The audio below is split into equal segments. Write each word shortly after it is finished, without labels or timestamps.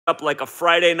up like a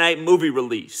Friday night movie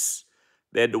release.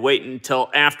 They had to wait until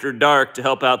after dark to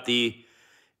help out the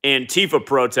Antifa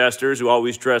protesters who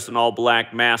always dress in all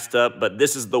black, masked up. But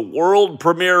this is the world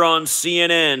premiere on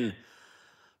CNN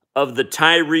of the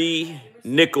Tyre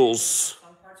Nichols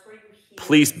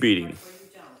police beating.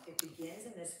 It begins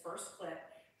in this first clip.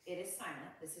 It is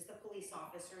silent. This is the police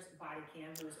officer's body cam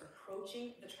who is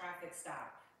approaching the traffic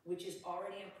stop, which is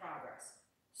already in progress.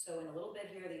 So in a little bit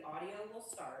here, the audio will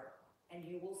start, and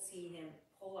you will see him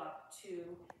pull up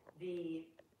to the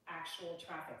actual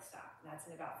traffic stop. That's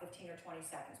in about 15 or 20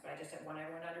 seconds. But I just want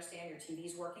everyone to understand your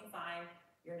TV's working fine.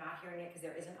 You're not hearing it because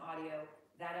there isn't audio.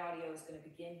 That audio is going to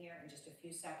begin here in just a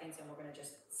few seconds, and we're going to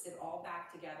just sit all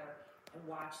back together and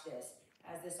watch this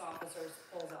as this officer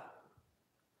pulls up.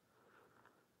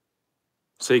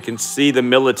 So you can see the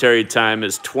military time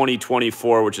is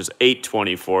 2024, which is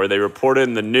 8:24. They reported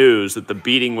in the news that the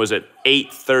beating was at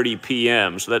 8:30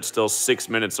 p.m., so that's still 6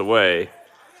 minutes away.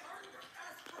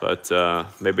 But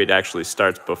maybe it actually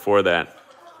starts before that.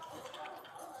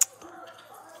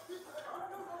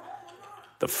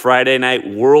 The Friday night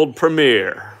world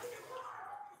premiere.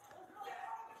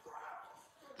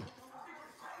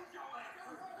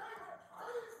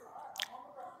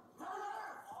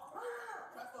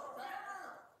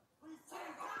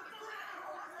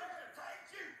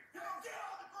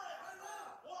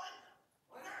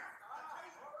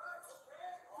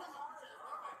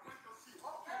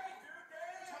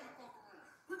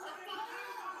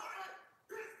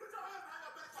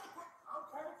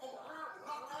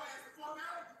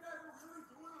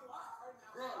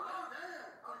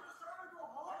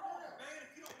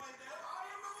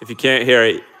 If you can't hear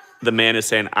it, the man is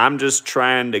saying, "I'm just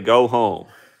trying to go home."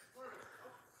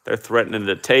 They're threatening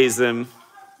to tase him.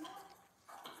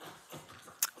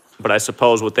 But I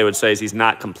suppose what they would say is he's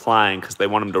not complying because they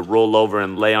want him to roll over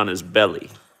and lay on his belly.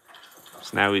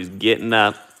 So now he's getting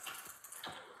up.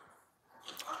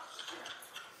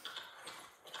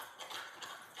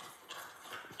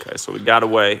 Okay, so we got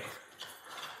away.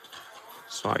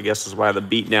 So I guess that's why the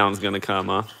beatdown's going to come,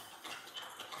 huh?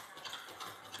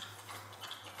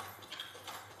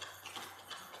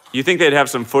 You think they'd have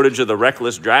some footage of the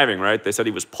reckless driving, right? They said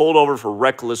he was pulled over for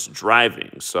reckless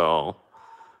driving. So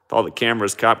with all the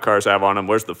cameras cop cars have on them,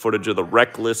 where's the footage of the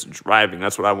reckless driving?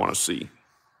 That's what I want to see.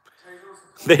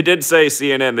 They did say,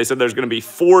 CNN, they said there's going to be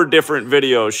 4 different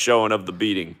videos showing of the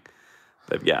beating.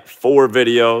 They've got 4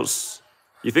 videos.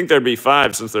 You think there'd be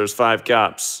 5 since there's 5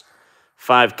 cops.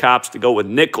 5 cops to go with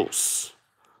Nichols.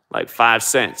 Like 5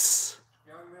 cents.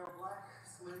 Young male, black,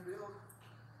 slim build,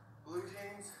 blue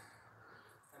jeans,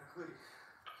 and a hoodie.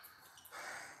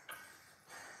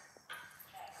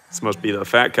 This must be the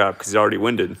fat cop because he's already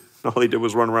winded. All he did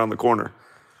was run around the corner.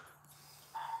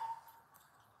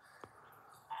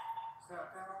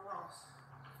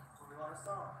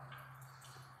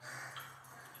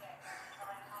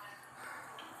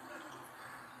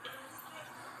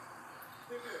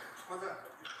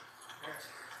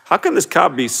 How can this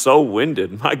cop be so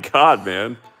winded? My God,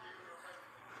 man.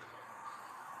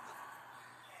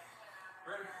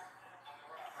 Ready? All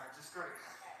right, just straight.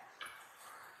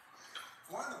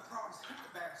 One of the prongs hit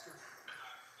the bastard.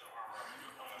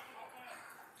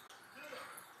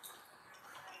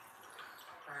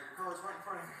 All right, your car's right in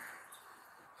front of you.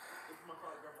 This is my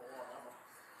car. Grab my water.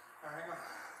 All right, hang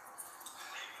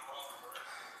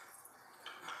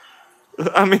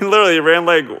on. I mean, literally, he ran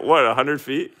like, what, 100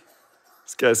 feet?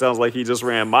 This guy sounds like he just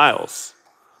ran miles.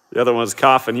 The other one's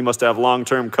coughing. He must have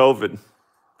long-term COVID.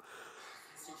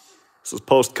 This is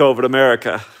post-COVID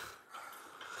America.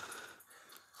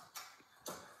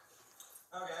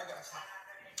 Okay, I got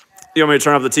you. You want me to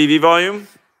turn up the TV volume?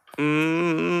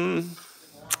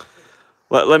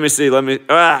 Let me see. Let me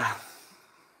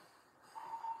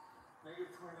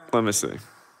see.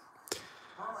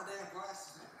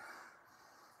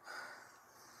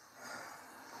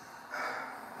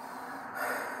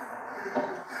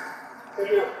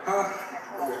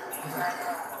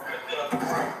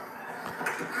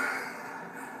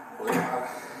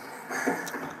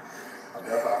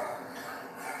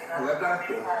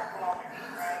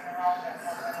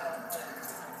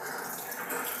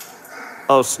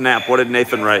 Oh, snap. What did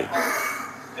Nathan write?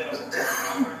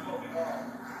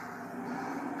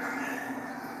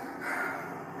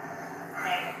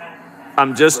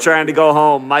 I'm just trying to go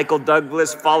home. Michael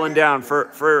Douglas falling down.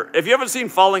 If you haven't seen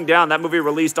Falling Down, that movie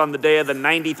released on the day of the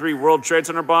 '93 World Trade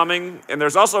Center bombing. And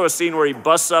there's also a scene where he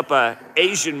busts up a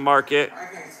Asian market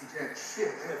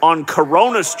on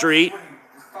Corona Street,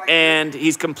 and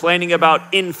he's complaining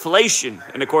about inflation.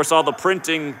 And, of course, all the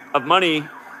printing of money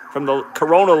from the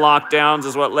Corona lockdowns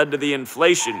is what led to the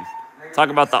inflation. Talk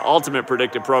about the ultimate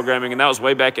predictive programming, and that was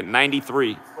way back in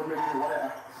 '93.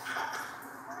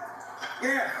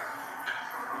 Yeah.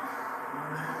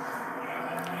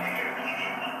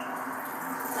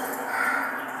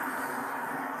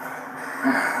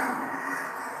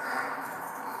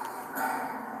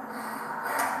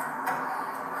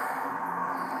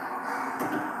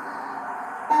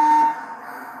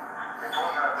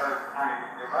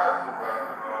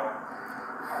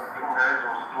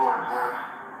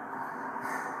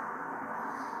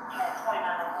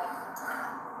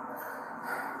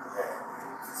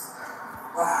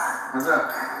 What's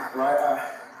up?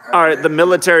 All right, the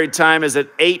military time is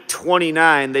at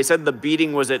 8:29. They said the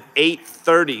beating was at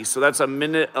 8:30, so that's a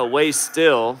minute away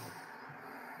still.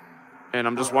 And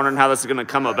I'm just wondering how this is going to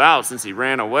come about since he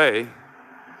ran away.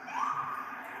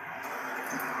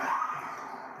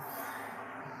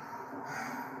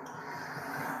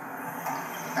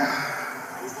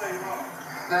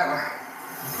 That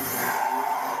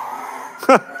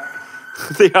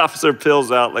The officer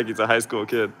pills out like he's a high school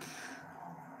kid.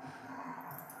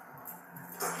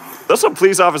 That's what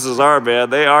police officers are, man.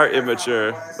 They are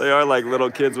immature. They are like little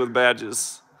kids with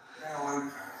badges.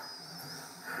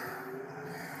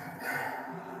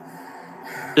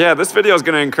 Yeah, this video is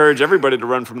going to encourage everybody to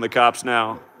run from the cops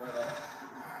now.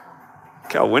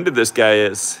 Look how winded this guy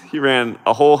is. He ran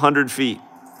a whole 100 feet.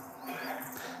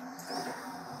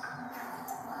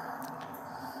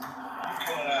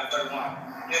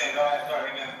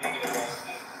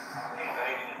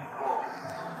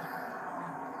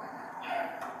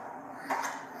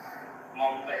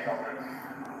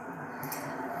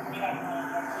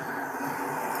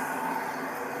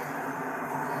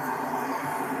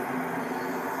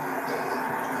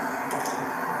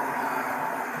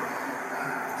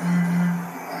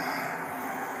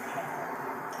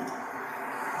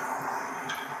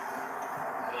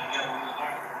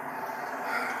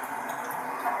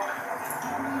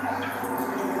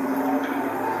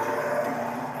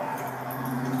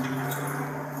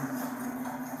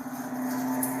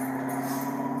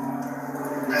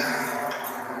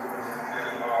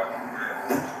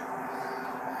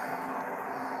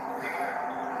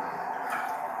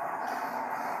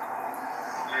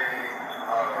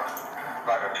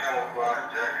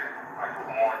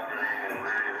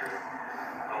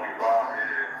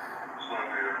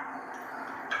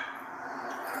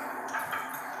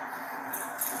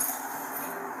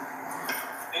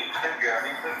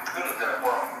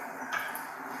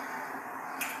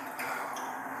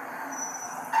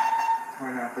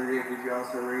 Did you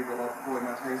also read that I pulled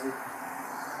my taser?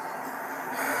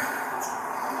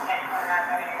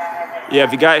 Yeah,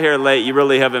 if you got here late, you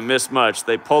really haven't missed much.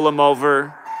 They pull him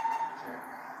over.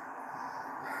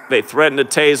 They threaten to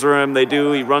taser him. They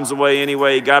do. He runs away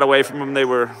anyway. He got away from them. They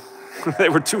were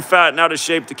too fat and out of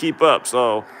shape to keep up.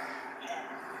 So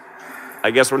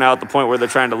I guess we're now at the point where they're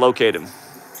trying to locate him.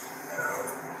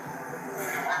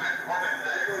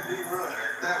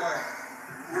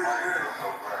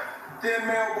 Thin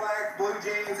male, black, blue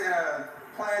jeans, and a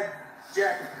plaid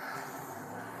jacket.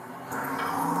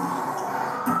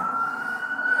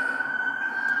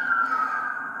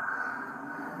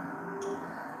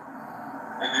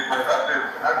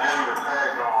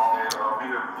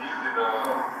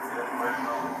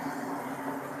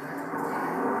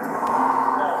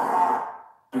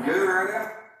 You good right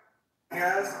now,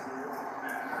 guys?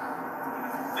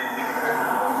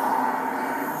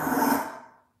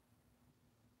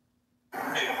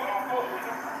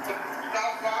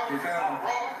 You found him.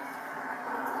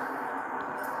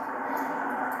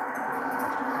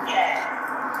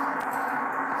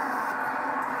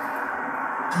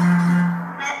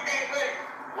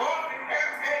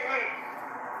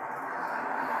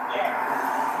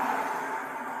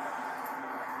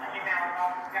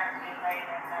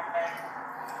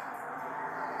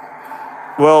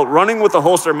 Well, running with a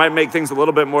holster might make things a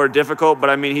little bit more difficult, but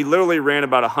I mean, he literally ran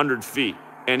about 100 feet,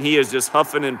 and he is just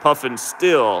huffing and puffing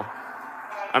still.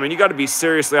 I mean, you got to be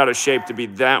seriously out of shape to be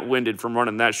that winded from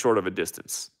running that short of a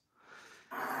distance.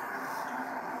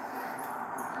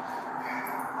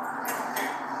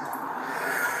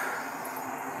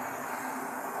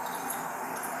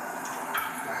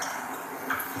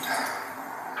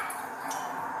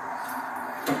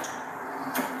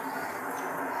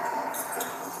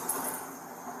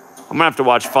 I'm going to have to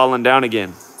watch Falling Down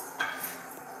again.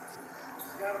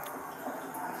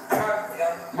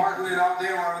 Mark lit off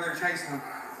them while they're chasing them.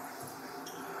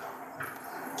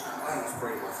 I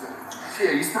sprayed myself.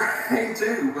 Yeah, you sprayed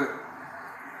too, but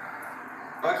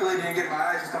luckily didn't get my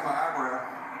eyes, just on my eyebrow.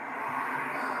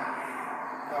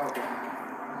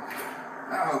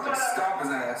 I hope they stop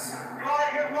his ass.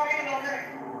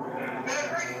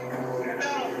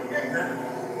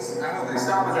 I know they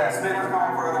stop us at spinners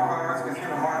calling for other cars because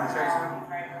him and Martin are chasing them.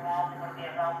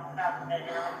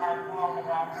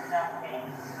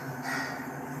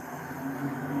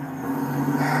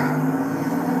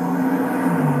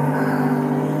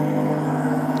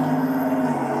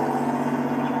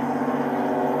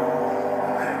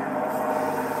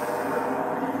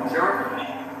 Sure.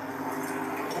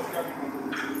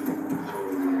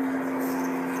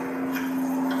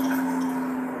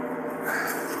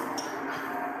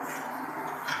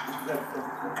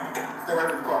 Stay right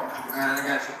with the car. All right, I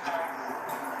got you.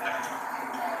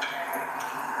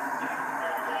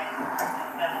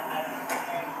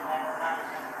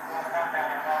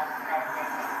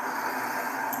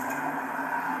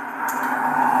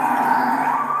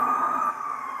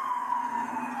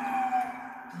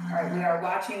 All right, we are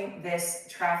watching this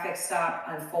traffic stop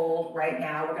unfold right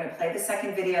now. We're going to play the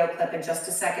second video clip in just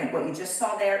a second. What you just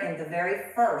saw there in the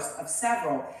very first of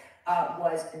several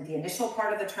was the initial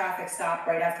part of the traffic stop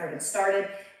right after it had started.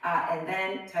 And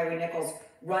then Tyre Nichols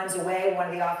runs away. One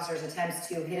of the officers attempts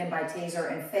to hit him by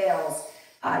taser and fails.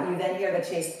 You then hear the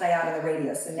chase play out on the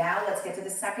radio. So now let's get to the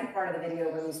second part of the video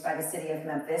released by the city of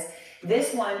Memphis.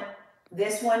 This one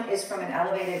is from an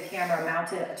elevated camera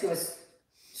mounted to a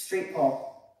street pole.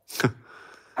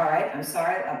 All right, I'm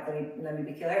sorry. Let me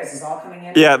be clear. This is all coming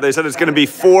in. Yeah, they said it's going to be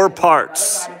 4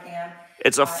 parts.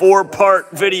 It's a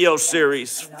 4-part video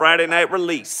series, Friday night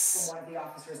release. From one of the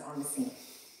officers on the scene.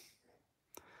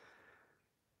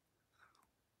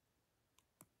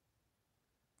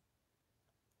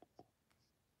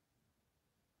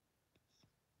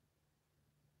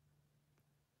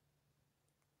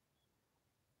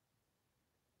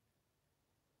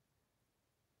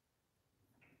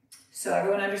 So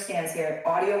everyone understands here,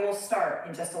 audio will start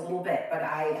in just a little bit, but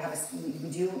we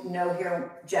do know here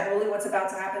generally what's about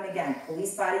to happen again.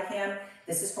 Police body cam,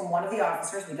 this is from one of the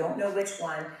officers, we don't know which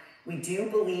one. We do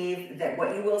believe that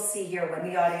what you will see here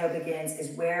when the audio begins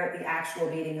is where the actual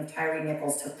beating of Tyre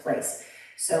Nichols took place.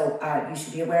 So you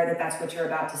should be aware that that's what you're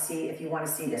about to see if you want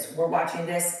to see this. We're watching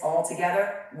this all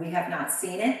together. We have not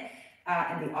seen it,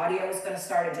 and the audio is going to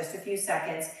start in just a few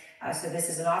seconds. So this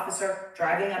is an officer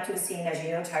driving up to the scene. As you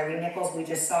know, Tyre Nichols, we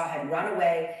just saw, had run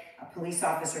away. A police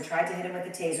officer tried to hit him with a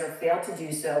taser, failed to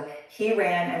do so. He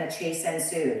ran and a chase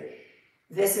ensued.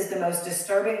 This is the most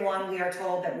disturbing one, we are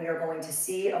told, that we are going to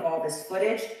see of all this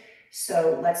footage.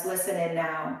 So let's listen in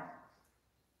now.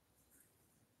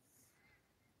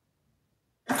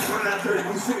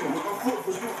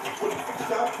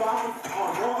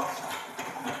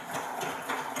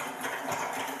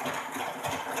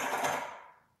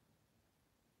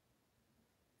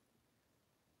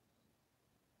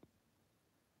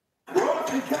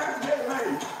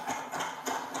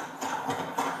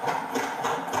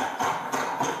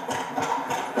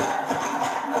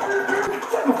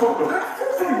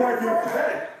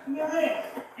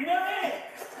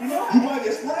 You want to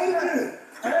explain it?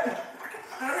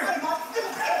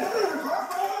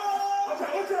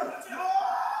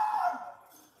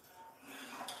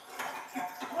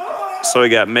 So he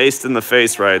got maced in the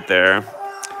face right there.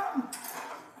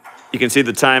 You can see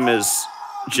the time is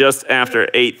just after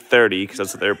 8:30, because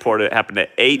that's what they reported. It happened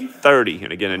at 8:30.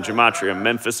 And again, in Gematria,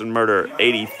 Memphis and murder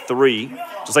 83.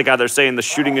 Just like how they're saying the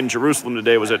shooting in Jerusalem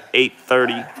today was at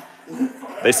 8:30.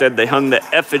 They said they hung the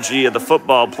effigy of the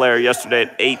football player yesterday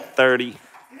at 8:30.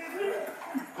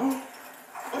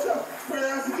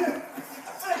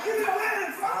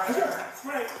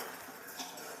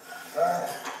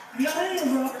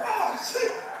 Oh,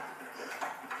 shit.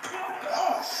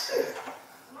 Oh, shit.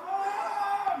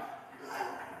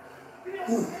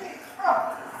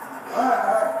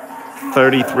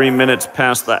 33 minutes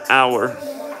past the hour.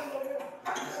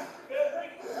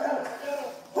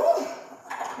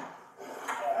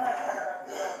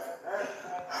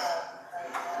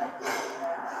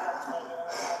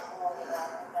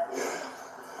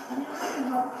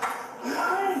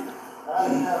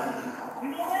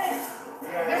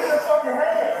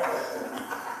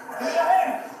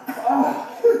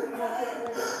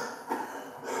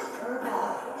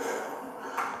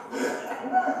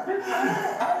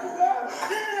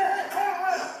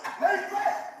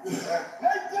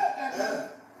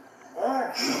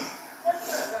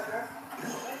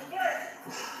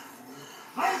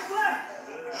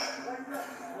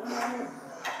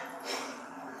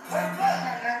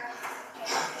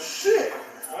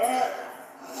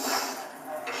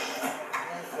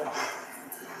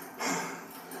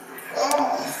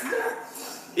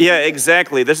 Yeah,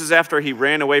 exactly. This is after he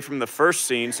ran away from the first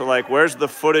scene. So, like, where's the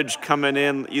footage coming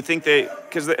in? You think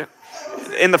because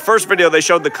in the first video, they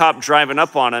showed the cop driving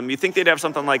up on him. You think they'd have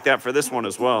something like that for this one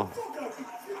as well.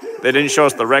 They didn't show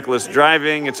us the reckless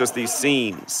driving. It's just these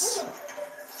scenes.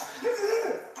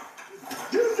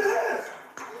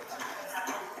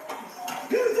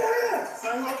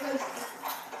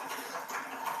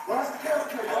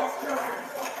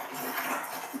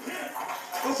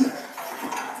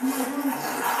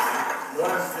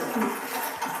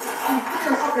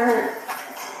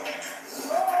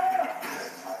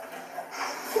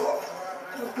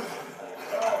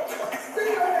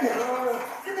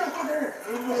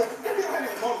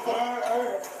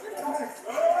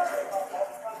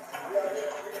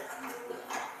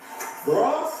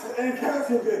 Ross and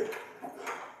Castleton.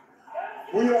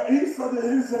 We are east of the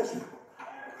intersection.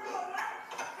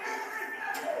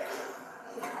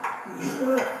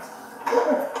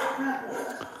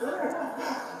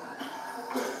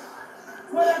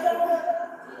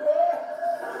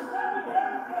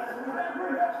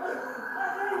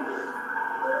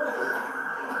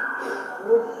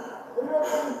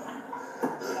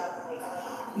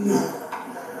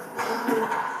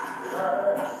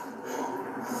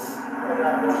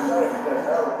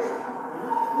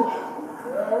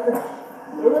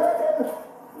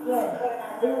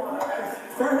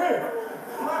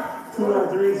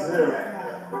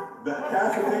 The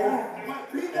Castleton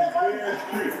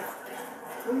Street.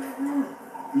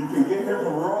 You can get here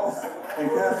from Ross and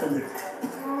Castleton.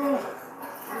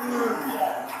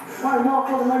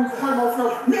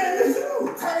 Man, it's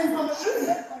you! Tiny's on the street!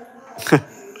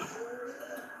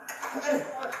 Hey,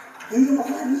 these are my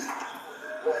friends.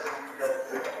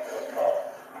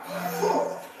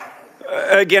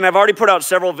 Again, I've already put out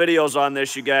several videos on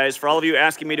this, you guys. For all of you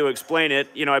asking me to explain it,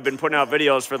 you know, I've been putting out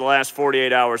videos for the last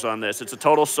 48 hours on this. It's a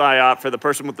total psy-op. For the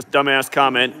person with the dumbass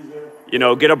comment, you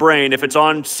know, get a brain. If it's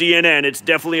on CNN, it's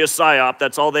definitely a psy-op.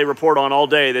 That's all they report on all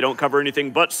day. They don't cover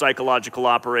anything but psychological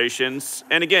operations.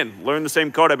 And again, learn the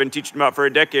same code I've been teaching about for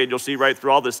a decade. You'll see right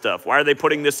through all this stuff. Why are they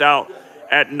putting this out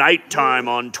at nighttime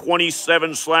on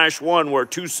 27/1, where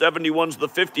 271's the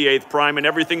 58th prime and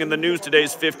everything in the news today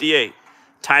is 58?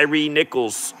 Tyre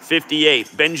Nichols,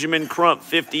 58. Benjamin Crump,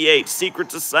 58.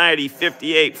 Secret Society,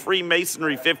 58.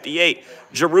 Freemasonry, 58.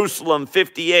 Jerusalem,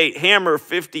 58. Hammer,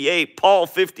 58. Paul,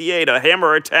 58. A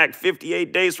hammer attack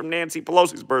 58 days from Nancy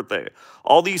Pelosi's birthday.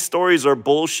 All these stories are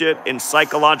bullshit and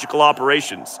psychological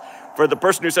operations. For the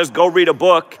person who says, go read a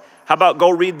book, how about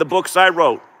go read the books I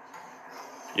wrote?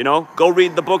 You know, go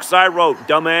read the books I wrote,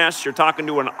 dumbass. You're talking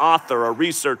to an author, a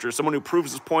researcher, someone who proves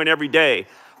his point every day.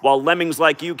 While lemmings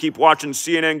like you keep watching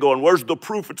CNN going, where's the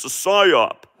proof it's a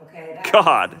psy-op? Okay,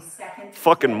 God,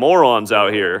 fucking morons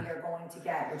out here. You're going to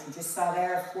get, what you just saw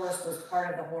there, of course, was part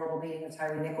of the horrible beating of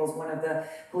Tyre Nichols. One of the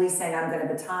police saying, I'm going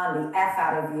to baton the F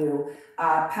out of you.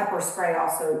 Pepper spray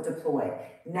also deployed.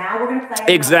 Now we're going to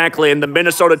play. Exactly, and the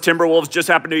Minnesota Timberwolves just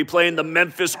happened to be playing the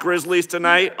Memphis Grizzlies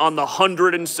tonight on the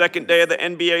 102nd day of the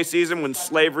NBA season, when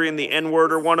slavery and the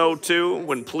N-word are 102,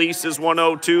 when police is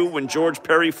 102, when George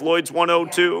Perry Floyd's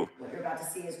 102.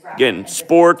 Again,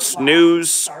 sports,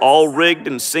 news, all rigged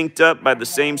and synced up by the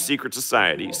same secret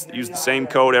societies. Use the same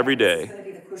code every day. It's going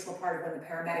to be the crucial part of when the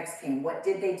paramedics came. What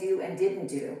did they do and didn't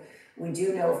do? We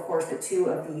do know, of course, that two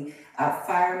of the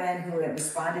firemen who had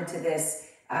responded to this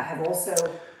have also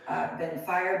been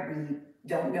fired. We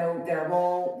don't know their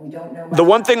role. We don't know. The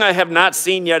one thing I have not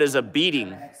seen yet is a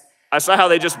beating. I saw how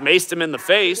they just maced him in the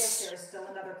face.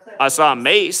 I saw a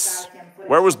mace.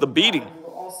 Where was the beating? We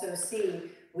will also see,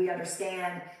 we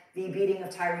understand the beating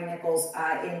of Tyre Nichols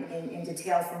in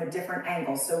detail from a different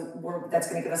angle. So that's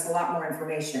going to give us a lot more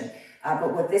information.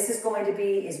 But what this is going to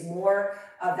be is more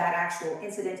of that actual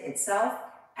incident itself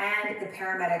and the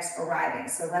paramedics arriving.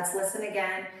 So let's listen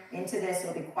again into this.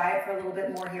 It'll be quiet for a little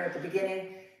bit more here at the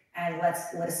beginning, and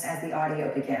let's listen as the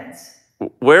audio begins.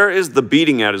 Where is the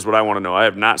beating at is what I want to know. I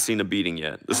have not seen a beating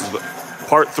yet. This is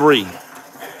part 3.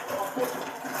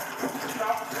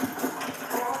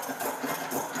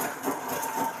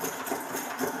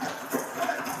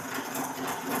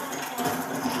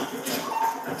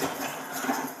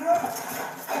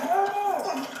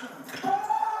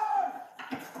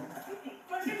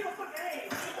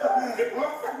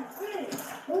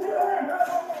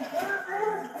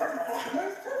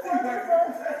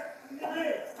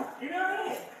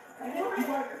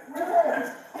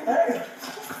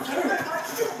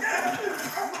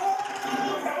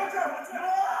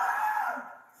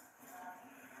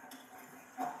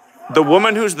 The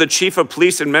woman who's the chief of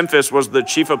police in Memphis was the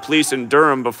chief of police in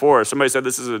Durham before. Somebody said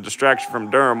this is a distraction from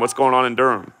Durham. What's going on in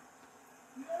Durham?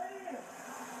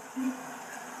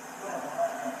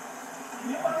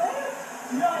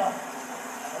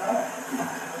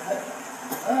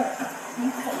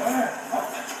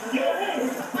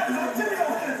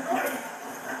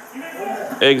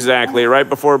 Exactly, right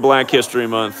before Black History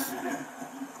Month.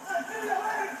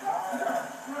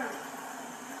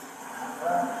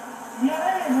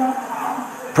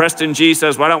 Preston G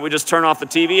says, why don't we just turn off the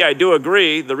TV? I do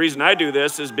agree. The reason I do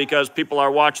this is because people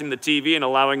are watching the TV and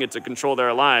allowing it to control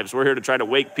their lives. We're here to try to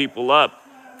wake people up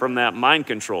from that mind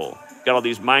control. Got all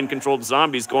these mind-controlled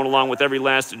zombies going along with every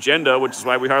last agenda, which is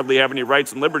why we hardly have any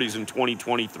rights and liberties in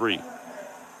 2023.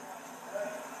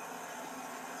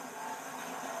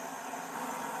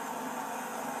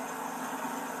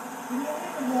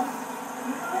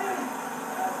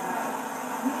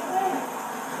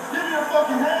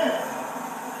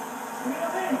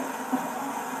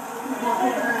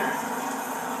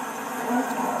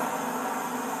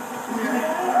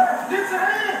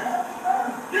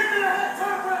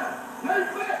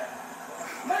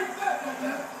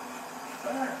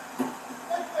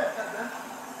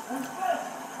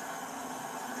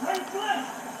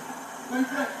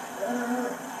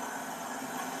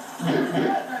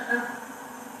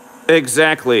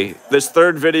 Exactly. This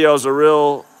third video is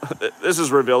this is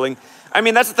revealing. I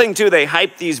mean, that's the thing too, they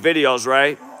hype these videos,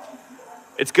 right?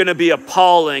 It's gonna be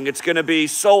appalling. It's gonna be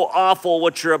so awful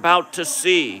what you're about to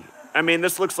see. I mean,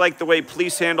 this looks like the way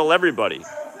police handle everybody.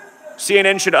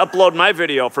 CNN should upload my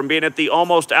video from being at the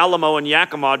Almost Alamo in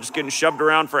Yakima, just getting shoved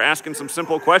around for asking some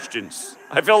simple questions.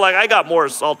 I feel like I got more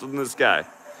assaulted than this guy.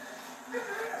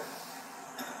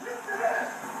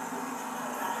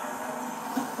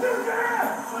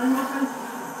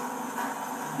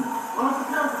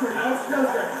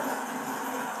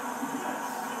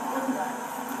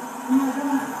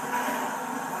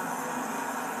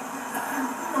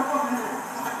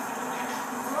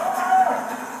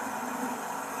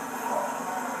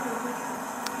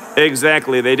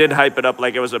 Exactly. They did hype it up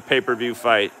like it was a pay-per-view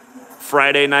fight.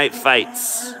 Friday night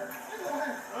fights.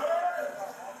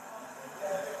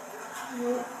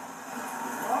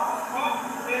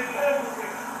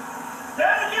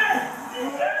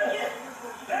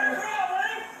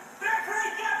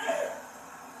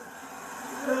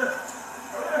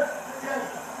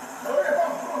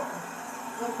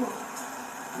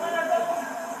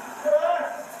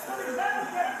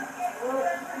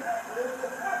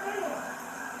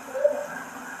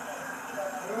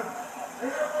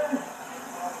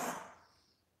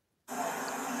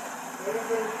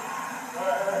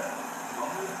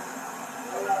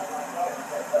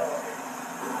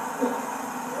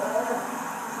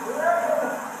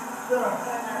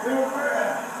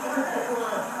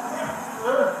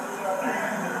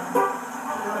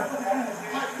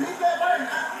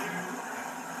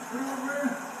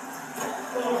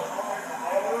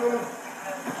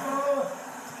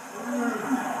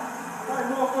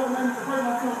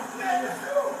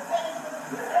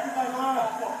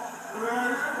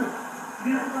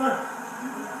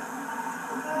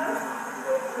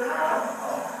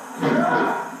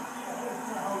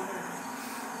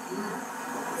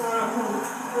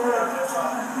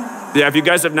 Yeah, if you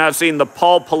guys have not seen the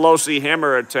Paul Pelosi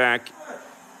hammer attack,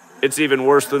 it's even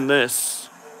worse than this.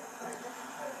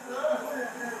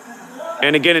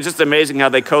 And again, it's just amazing how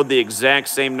they code the exact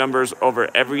same numbers over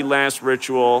every last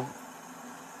ritual,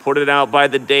 put it out by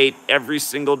the date every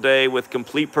single day with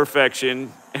complete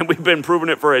perfection, and we've been proving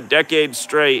it for a decade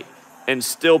straight, and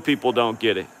still people don't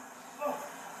get it.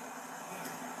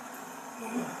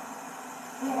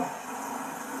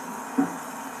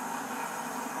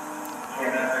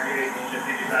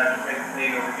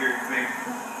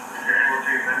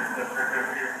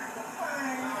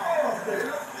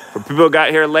 For people who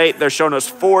got here late, they're showing us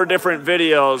 4 different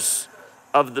videos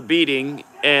of the beating,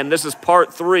 and this is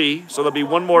part 3, so there'll be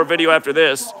one more video after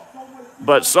this.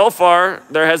 But so far,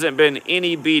 there hasn't been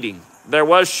any beating. There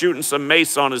was shooting some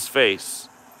mace on his face.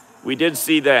 We did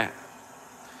see that.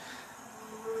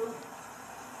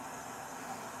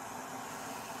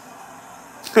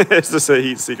 It's just a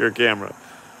heat seeker camera.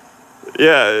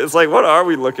 Yeah, it's like, what are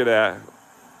we looking at?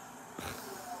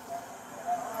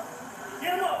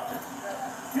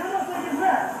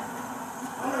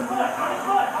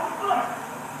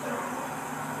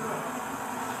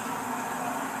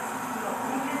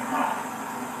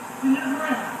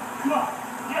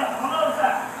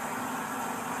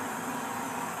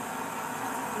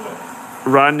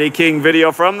 Rodney King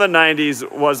video from the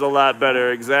 90s was a lot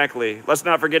better, exactly. Let's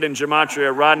not forget in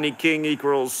Gematria, Rodney King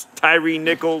equals Tyre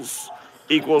Nichols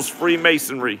equals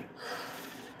Freemasonry.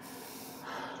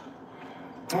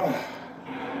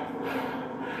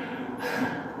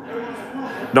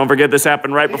 Don't forget this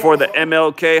happened right before the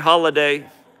MLK holiday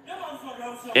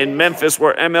in Memphis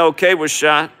where MLK was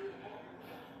shot.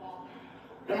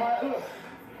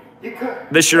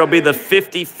 This year will be the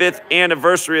 55th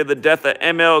anniversary of the death of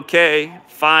MLK.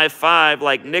 5-5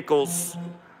 like Nichols,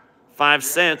 5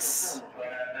 cents.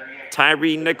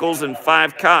 Tyre Nichols and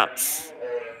 5 cops.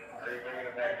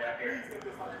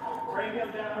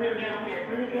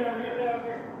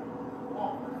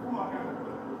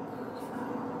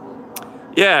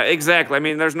 Yeah, exactly. I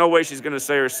mean, there's no way she's going to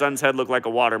say her son's head looked like a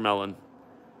watermelon.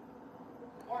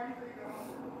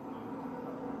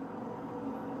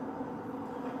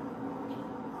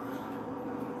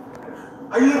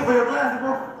 Are you looking for your glasses,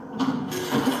 bro?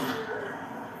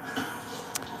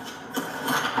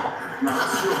 No,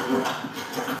 sure, bro.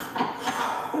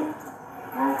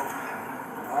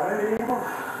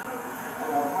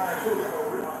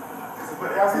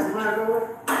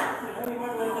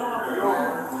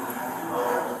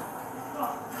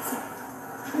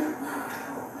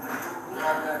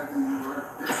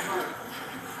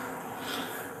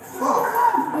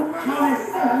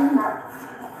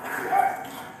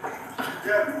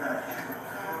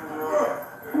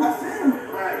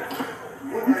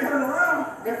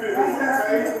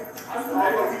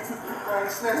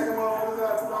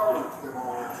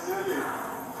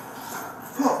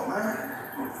 Fuck, man.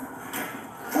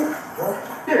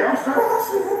 Yeah, I'm straight.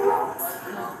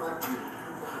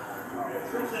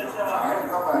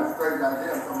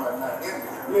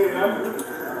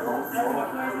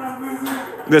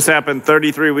 This happened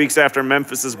 33 weeks after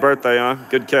Memphis's birthday, huh?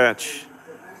 Good catch.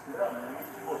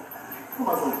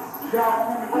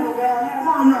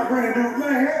 I'm not bringing dude,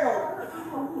 man, hell.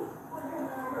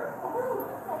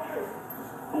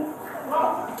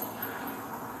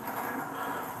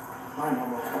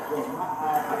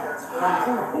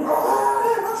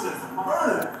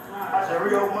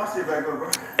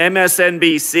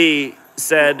 MSNBC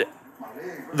said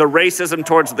the racism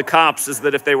towards the cops is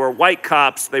that if they were white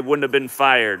cops, they wouldn't have been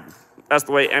fired. That's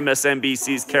the way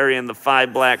MSNBC's carrying the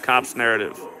 5 black cops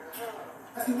narrative.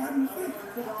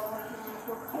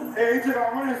 Hey, he took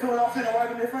our money, so I'm sitting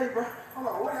wiping their face, bro. Hold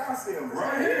on, where y'all see him, bro?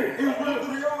 Right here. He was running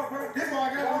through the yard, bro. This why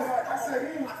I got I said, I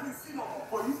didn't see no more.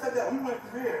 Boy, you said that. We went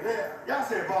through here. Yeah. Y'all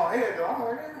said bald head, though. I'm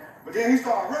like, yeah. But then he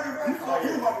started running, bro. He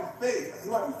was wiping his face. He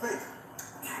wiping his face.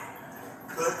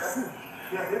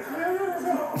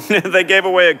 They gave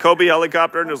away a Kobe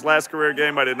helicopter in his last career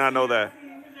game. I did not know that.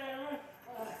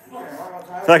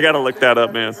 I gotta look that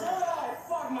up, man.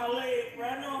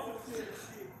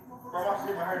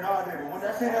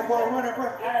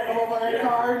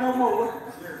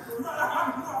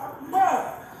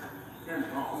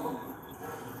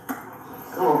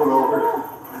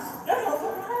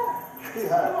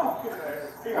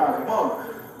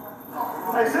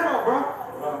 Hey, sit up, bro.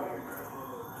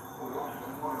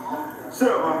 Sit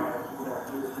up, man.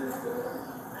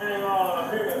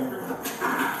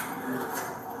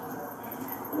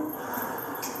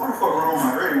 What the fuck wrong with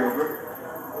my radio, bro?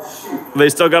 Shit. They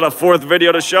still got a 4th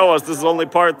video to show us. This is only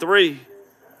part 3.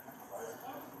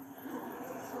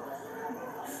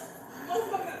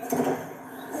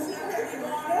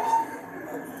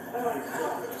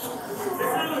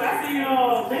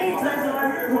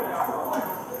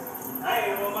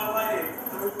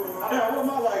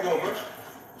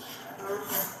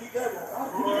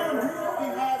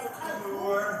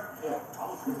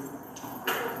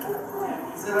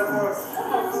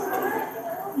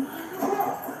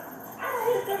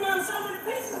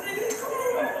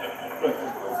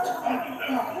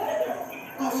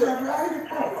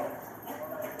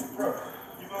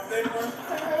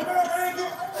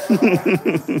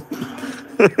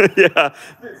 Yeah.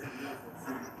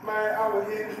 Man, I was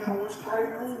hitting him with straight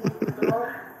moves.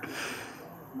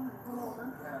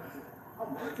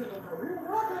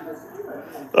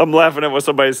 I'm laughing at what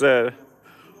somebody said.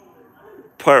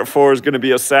 Part 4 is going to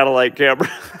be a satellite camera.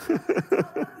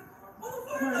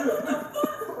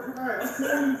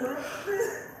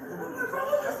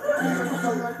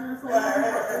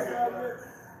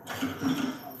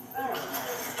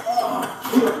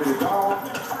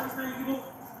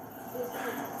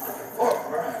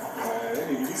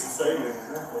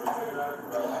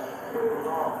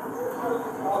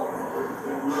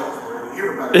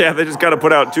 Yeah, they just got to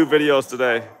put out 2 videos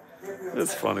today.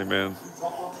 It's funny, man.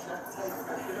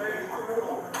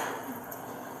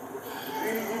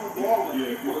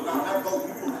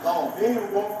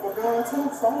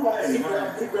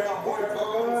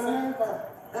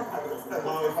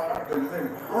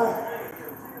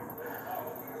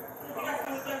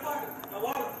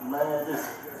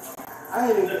 I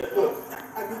ain't even look.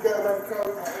 I just got back the car.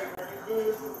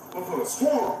 Good. I'm for a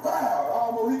swamp. Wow,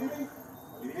 almost hit me.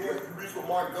 Yeah, you reach for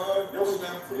my gun. Yo,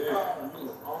 snap to the car.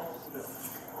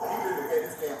 He really had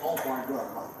this thing on my gun.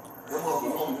 That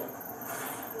motherfucker on there.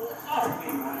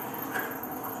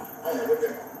 Hey, look at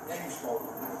that. Ain't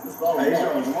smoking. Hey, you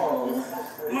showing tomorrow.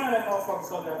 Mind that motherfucker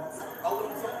so down.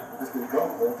 This can go,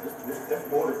 bro. That's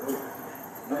more than good.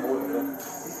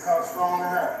 He's caught strong in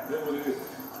that. That's what it is.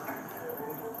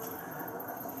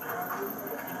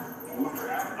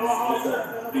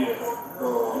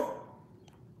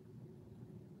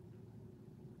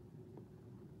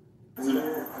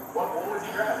 What was he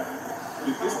driving?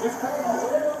 It's cold.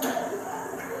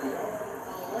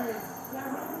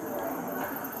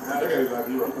 Now they gotta drive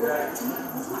you up there.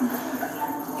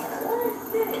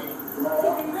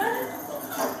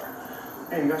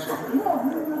 Ain't got something. No,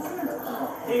 he ain't got shit.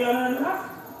 He ain't got nothing to talk.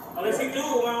 Unless he do it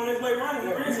while on his way running.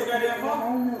 He brings some goddamn car. I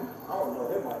don't know.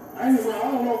 I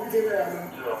don't know if he did that.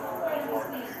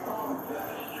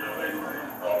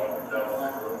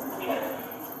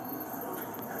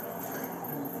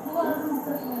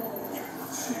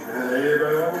 Shit,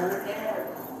 everybody over there?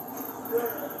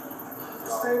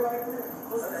 Stay like that.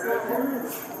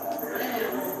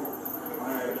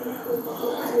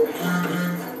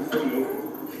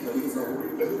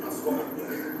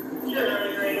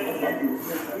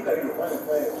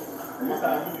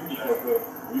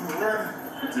 You run,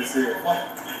 just said, fuck.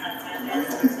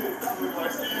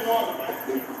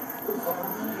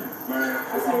 Man, I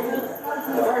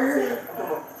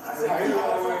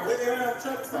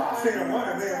seen him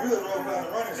running, man. We was rolling down the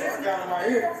running, so I got in my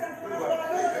ear. He was like,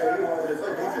 hey, he was just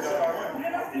like, he just started running.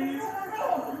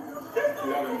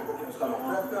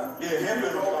 Yeah, him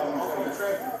was rolling on the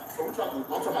track. So I'm talking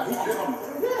about he did on it.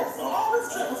 Yes, all this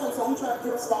track. So we tried to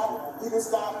get him stop. He didn't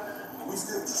stop. We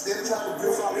still trying to do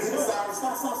something. He didn't stop.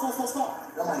 Stop.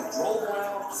 I'm like, drove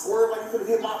around, swerved like he could have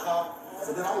hit my car.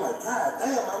 So then I'm like, God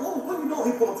damn, man, what are you doing?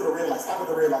 He pulled up to the red light, stop at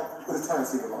the red light, put his turn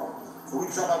signal on. So we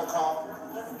jumped out the car.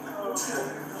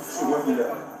 She went from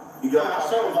there. He got my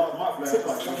shirt was off my flag.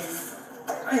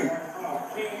 Damn.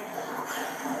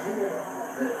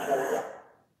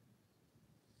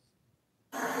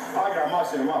 I got my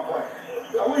shit in my pocket.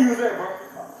 Where you was at, bro?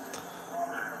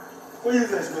 Where you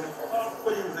was at, Smith?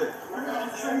 Where you was at? All right,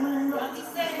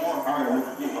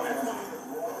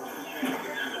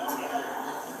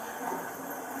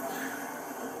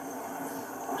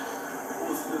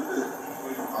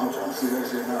 I'm trying to see that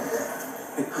shit now, bro.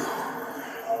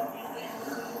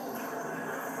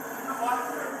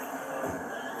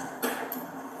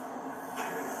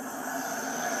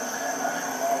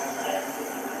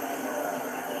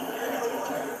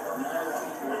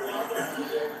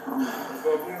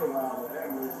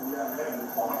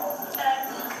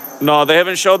 No, they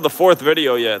haven't showed the fourth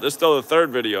video yet. This is still the third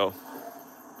video.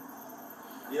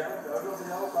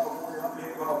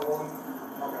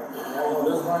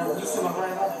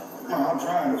 No, I'm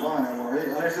trying to find that one.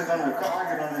 Unless it's under the car, I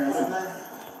get on there. What's his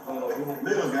name?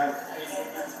 Mills got it.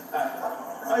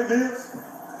 Hey, Mills.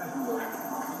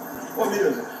 What Mills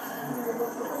is it?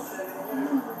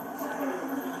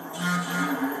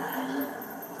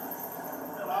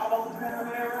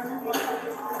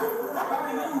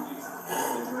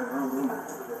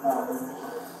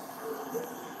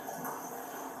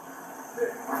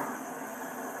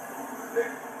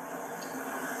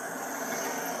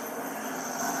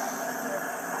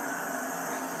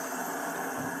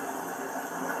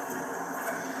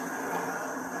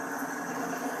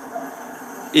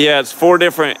 Yeah, it's 4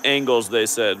 different angles, they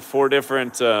said. 4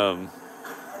 different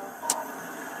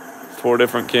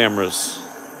cameras.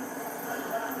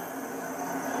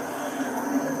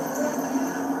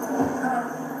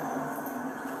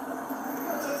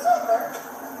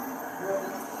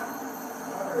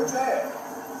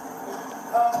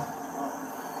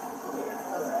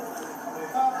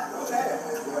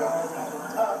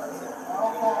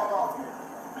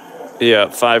 Yeah,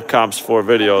 5 cops, 4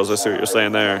 videos. I see what you're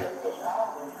saying there.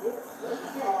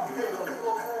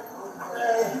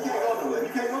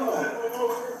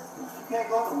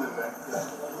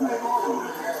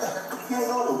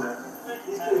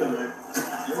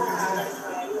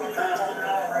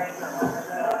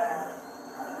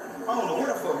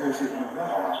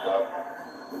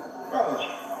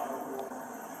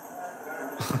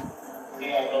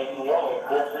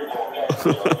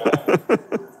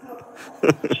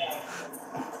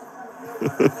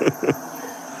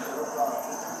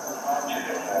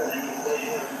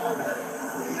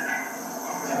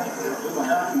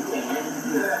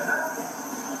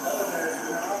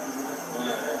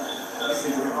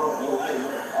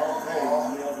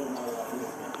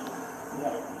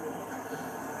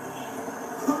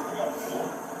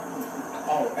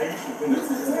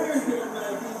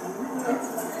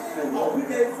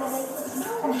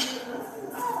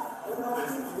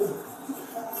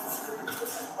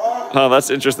 Oh, that's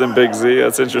interesting, Big Z.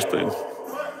 That's interesting.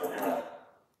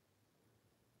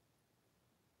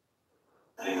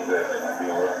 He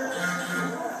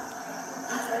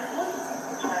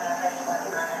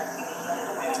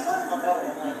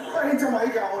talking about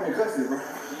he got one in custody, bro.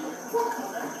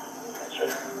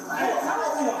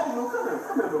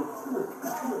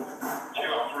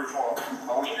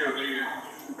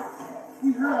 We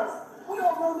heard. We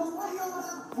don't know this. Why you don't know?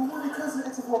 But when they cussing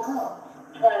extra for a car.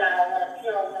 He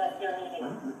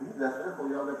left there for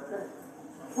y'all left the tank.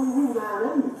 We were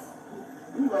already.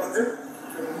 We left there.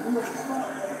 We went to stop.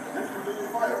 If you didn't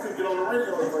fire, to get on the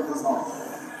radio and break us off.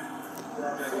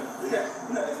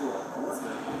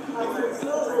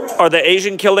 Are the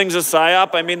Asian killings a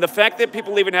psyop? I mean, the fact that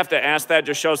people even have to ask that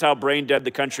just shows how brain dead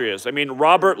the country is. I mean,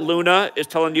 Robert Luna is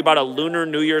telling you about a Lunar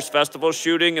New Year's Festival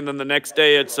shooting, and then the next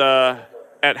day it's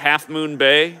at Half Moon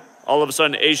Bay. All of a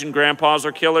sudden, Asian grandpas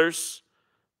are killers.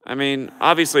 I mean,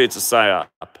 obviously it's a psyop.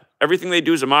 Everything they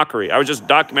do is a mockery. I was just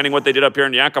documenting what they did up here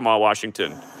in Yakima,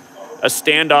 Washington. A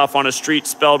standoff on a street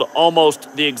spelled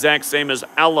almost the exact same as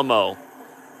Alamo.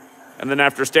 And then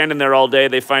after standing there all day,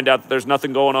 they find out that there's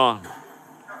nothing going on.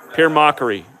 Pure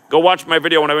mockery. Go watch my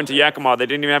video when I went to Yakima. They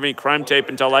didn't even have any crime tape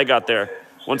until I got there.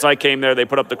 Once I came there, they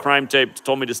put up the crime tape,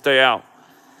 told me to stay out.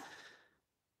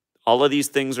 All of these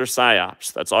things are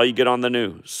psyops. That's all you get on the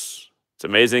news. It's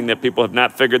amazing that people have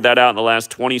not figured that out in the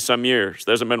last 20-some years.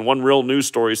 There hasn't been one real news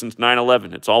story since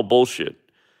 9/11. It's all bullshit.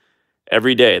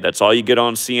 Every day, that's all you get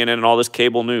on CNN and all this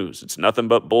cable news. It's nothing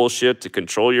but bullshit to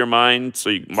control your mind so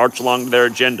you march along to their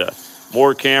agenda.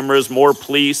 More cameras, more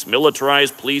police,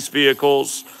 militarized police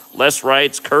vehicles, less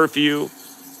rights, curfew,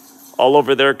 all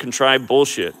over their contrived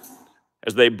bullshit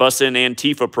as they bus in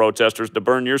Antifa protesters to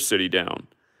burn your city down.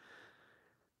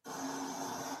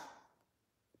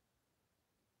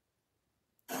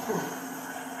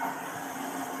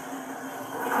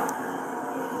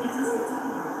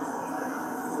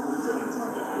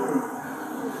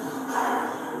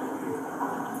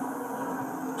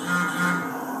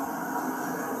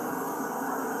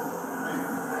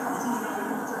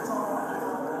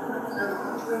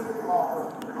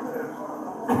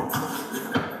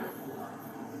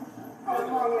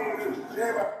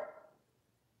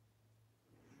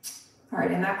 All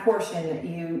right, in that portion,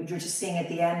 you're just seeing at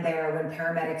the end there when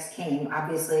paramedics came,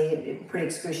 obviously pretty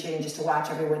excruciating just to watch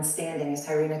everyone standing as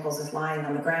Tyre Nichols is lying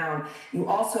on the ground. You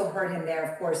also heard him there,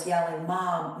 of course, yelling,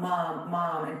 "Mom, Mom,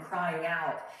 Mom," and crying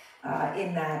out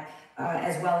in that,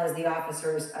 as well as the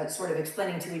officers sort of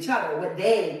explaining to each other what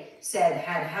they said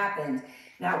had happened.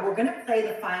 Now, we're going to play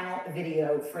the final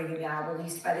video for you now,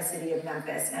 released by the city of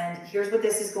Memphis. And here's what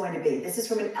this is going to be. This is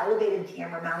from an elevated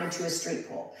camera mounted to a street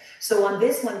pole. So on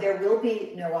this one, there will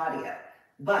be no audio.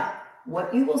 But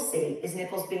what you will see is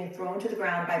Nichols being thrown to the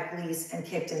ground by police and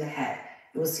kicked in the head.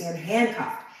 You will see him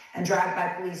handcuffed and dragged by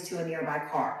police to a nearby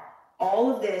car.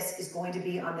 All of this is going to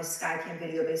be on this Skycam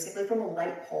video, basically from a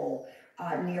light pole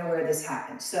near where this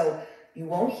happened. So you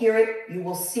won't hear it, you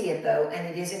will see it though, and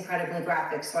it is incredibly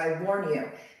graphic. So I warn you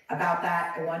about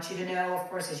that. I want you to know, of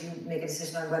course, as you make a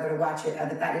decision on whether to watch it,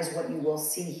 that that is what you will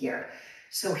see here.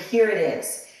 So here it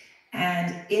is.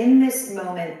 And in this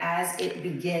moment, as it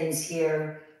begins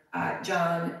here,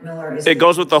 John Miller is... It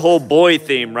goes with the whole boy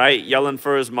theme, right? Yelling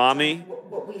for his mommy.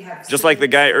 What we have Just like the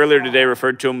guy earlier today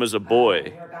referred to him as a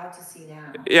boy. We're about to see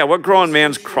now. Yeah, what grown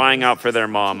man's crying out for their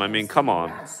mom? I mean, come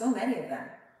on. So many of them.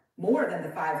 More than the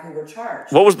 5 who were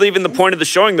charged. What was even the point of the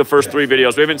showing the first 3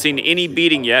 videos? We haven't seen any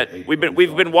beating yet. We've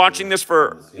been watching this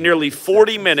for nearly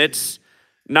 40 minutes.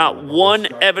 Not one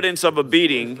evidence of a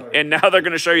beating, and now they're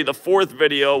going to show you the 4th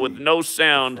video with no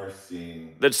sound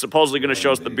that's supposedly going to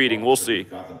show us the beating. We'll see.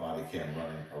 Got the body cam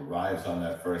running, arrives on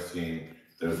that first scene.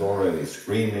 There's already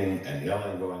screaming and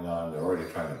yelling going on. They're already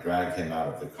trying to drag him out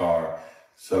of the car.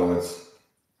 So it's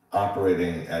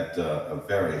operating at a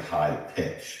very high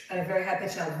pitch. At a very high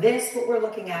pitch. Now, this, what we're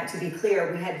looking at, to be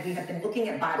clear, we have been looking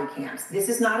at body cams. This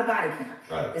is not a body cam.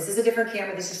 Right. This is a different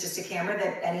camera. This is just a camera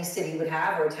that any city would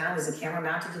have, or a town. There's a camera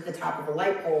mounted to the top of a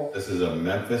light pole. This is a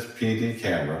Memphis PD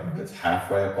camera that's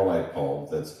halfway up a light pole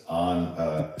that's on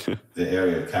the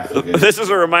area of Castle. This is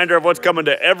a reminder of what's coming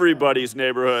to everybody's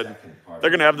neighborhood. They're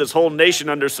going to have this whole nation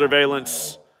under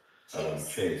surveillance.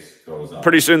 Chase goes on.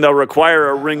 Pretty soon they'll require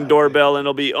a Ring doorbell and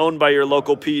it'll be owned by your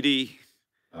local PD.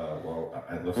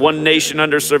 One nation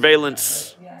under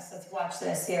surveillance. Yes, let's watch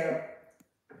this here.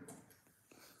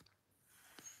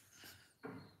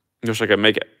 Wish I could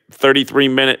make it 33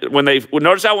 minutes. When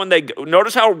notice how when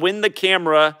the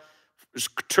camera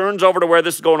turns over to where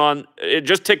this is going on, it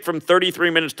just ticked from 33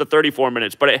 minutes to 34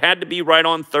 minutes, but it had to be right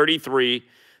on 33.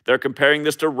 They're comparing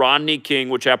this to Rodney King,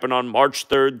 which happened on March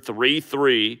 3rd,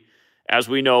 3/3. As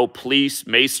we know, police,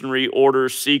 masonry, order,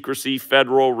 secrecy,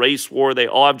 federal, race war, they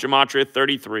all have Gematria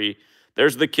 33.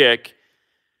 There's the kick.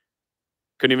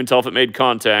 Couldn't even tell if it made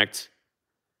contact.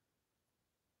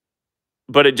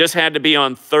 But it just had to be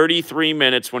on 33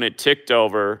 minutes when it ticked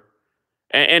over.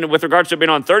 And with regards to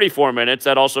being on 34 minutes,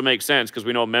 that also makes sense because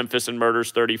we know Memphis and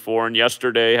murder's 34, and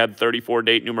yesterday had 34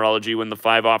 date numerology when the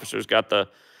 5 officers got the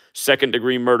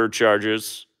second-degree murder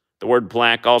charges. The word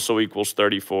black also equals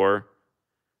 34.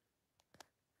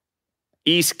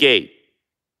 Eastgate.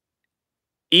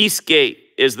 Eastgate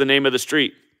is the name of the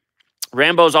street.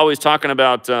 Rambo's always talking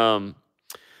about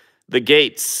the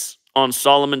gates on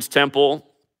Solomon's Temple.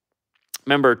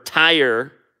 Remember,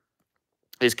 Tyre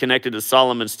is connected to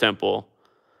Solomon's Temple.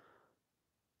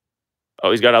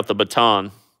 Oh, he's got out the baton.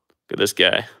 Look at this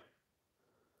guy.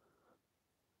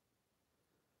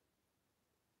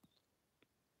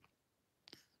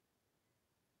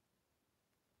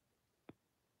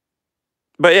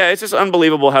 But yeah, it's just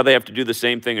unbelievable how they have to do the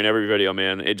same thing in every video,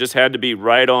 man. It just had to be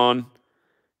right on.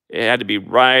 It had to be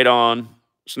right on.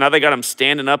 So now they got him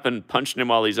standing up and punching him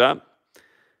while he's up.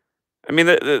 I mean,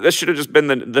 this should have just been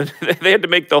they had to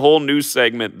make the whole news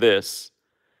segment this.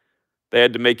 They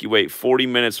had to make you wait 40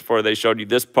 minutes before they showed you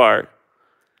this part.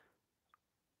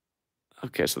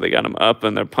 Okay, so they got him up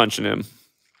and they're punching him.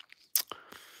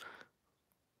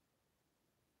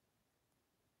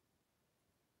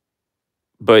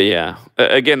 But yeah,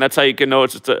 again, that's how you can know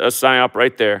it's just a psy-op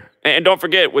right there. And don't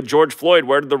forget, with George Floyd,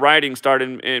 where did the rioting start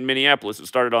in Minneapolis? It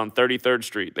started on 33rd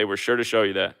Street. They were sure to show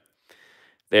you that.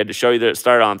 They had to show you that it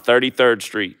started on 33rd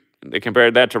Street. They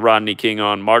compared that to Rodney King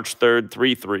on March 3rd,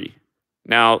 3-3.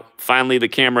 Now, finally, the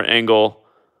camera angle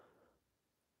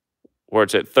where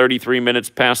it's at 33 minutes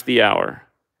past the hour.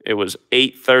 It was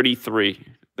 8:33.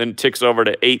 Then ticks over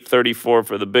to 8:34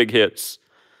 for the big hits.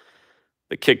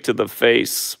 The kick to the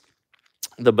face,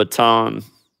 the baton.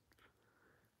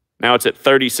 Now it's at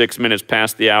 36 minutes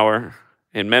past the hour.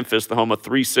 In Memphis, the home of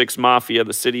 3-6 Mafia,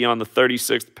 the city on the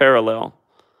 36th parallel.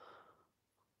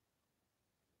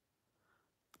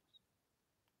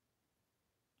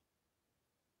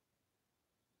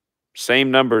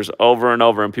 Same numbers over and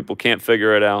over, and people can't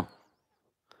figure it out.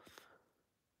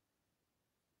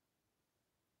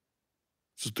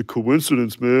 It's just a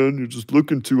coincidence, man. You're just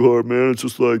looking too hard, man. It's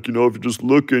just like, if you're just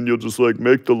looking, you'll just like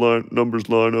make the numbers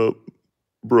line up,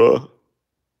 bruh.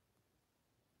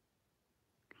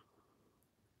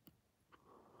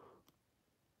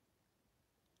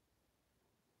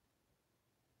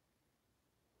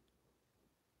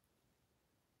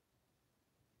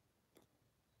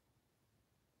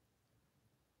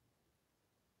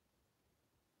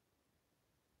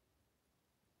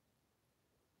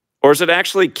 Or is it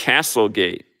actually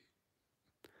Castlegate?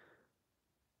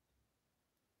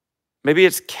 Maybe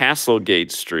it's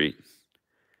Castlegate Street.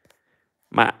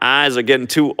 My eyes are getting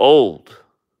too old.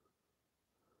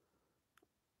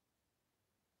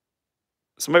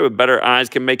 Somebody with better eyes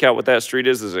can make out what that street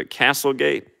is. Is it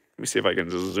Castlegate? Let me see if I can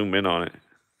just zoom in on it.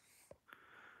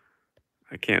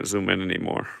 I can't zoom in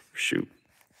anymore. Shoot.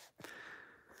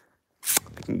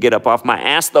 I can get up off my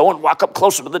ass, though, and walk up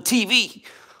closer to the TV.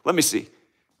 Let me see.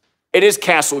 It is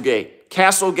Castlegate.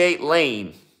 Castlegate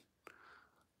Lane.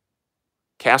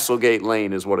 Castlegate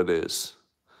Lane is what it is.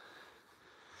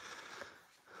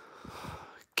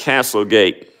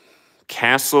 Castlegate.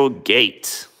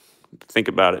 Castlegate. Think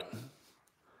about it.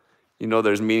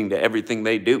 There's meaning to everything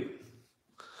they do.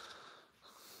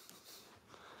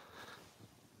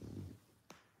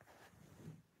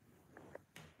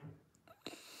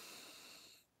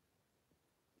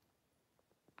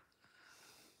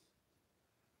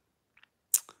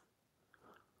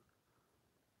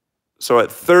 So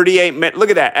at 38 minutes, look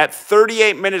at that. At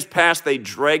 38 minutes past, they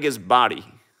drag his body.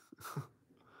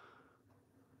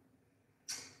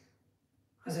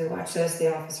 As we watch this,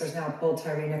 the officers now pulled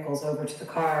Tyre Nichols over to the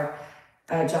car.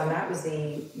 John, that was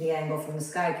the angle from the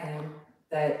sky cam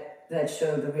that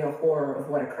showed the real horror of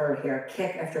what occurred here.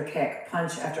 Kick after kick,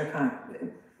 punch after punch,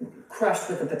 crushed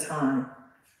with a baton.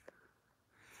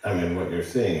 I mean, what you're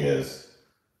seeing is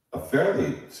a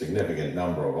fairly significant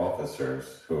number of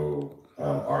officers who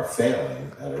are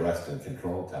failing at arrest and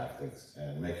control tactics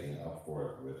and making up for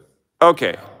it with...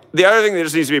 Okay. The other thing that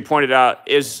just needs to be pointed out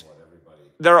is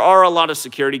there are a lot of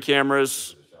security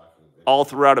cameras all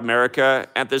throughout America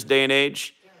at this day and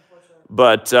age.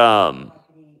 But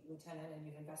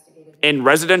in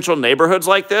residential neighborhoods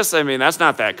like this, I mean, that's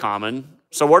not that common.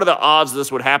 So what are the odds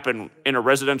this would happen in a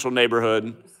residential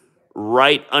neighborhood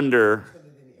right under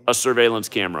a surveillance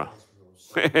camera?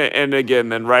 And again,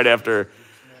 then right after...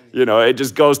 it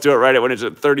just goes to it right when it's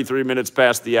at 33 minutes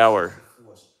past the hour.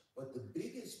 But the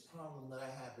biggest problem that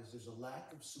I have is there's a lack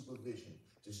of supervision.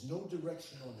 There's no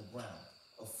direction on the ground.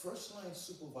 A first-line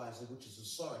supervisor, which is a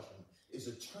sergeant, is is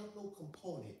a terminal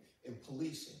component in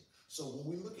policing. So when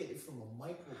we look at it from a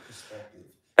micro perspective.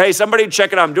 Hey, somebody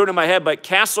check it out. I'm doing it in my head, but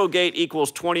Castlegate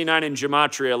equals 29 in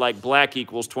Gematria, like black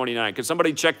equals 29. Can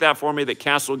somebody check that for me, that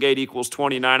Castlegate equals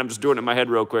 29? I'm just doing it in my head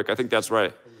real quick. I think that's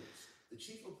right. The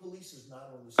chief of police is not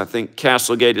on the I think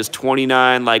Castlegate is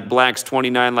 29, like black's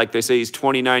 29, like they say he's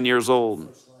 29 years old.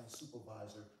 first line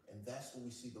supervisor, and that's where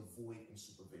we see the void in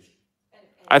supervision.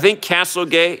 I think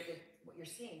Castlegate. What you're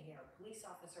seeing here, police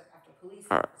officer after police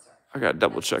All right, officer. I gotta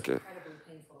double check it. Incredibly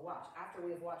painful to watch. After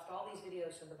we've watched all these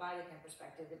videos from the body cam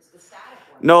perspective, it's the static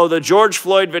one. No, the George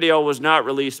Floyd video was not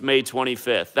released May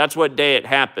 25th. That's what day it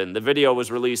happened. The video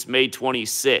was released May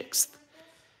 26th.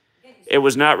 It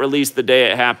was not released the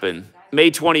day it happened.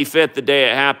 May 25th, the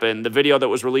day it happened. The video that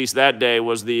was released that day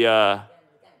was the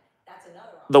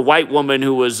white woman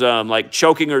who was like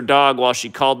choking her dog while she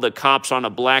called the cops on a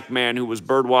black man who was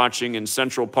bird watching in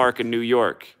Central Park in New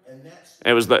York.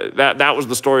 It was that was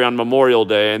the story on Memorial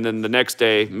Day, and then the next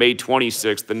day, May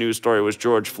 26th, the news story was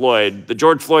George Floyd. The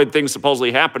George Floyd thing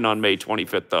supposedly happened on May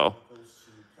 25th, though. Goes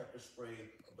to pepper spray,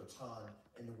 a baton,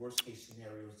 in the worst case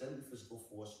scenarios, deadly physical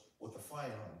force with a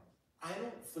firearm. I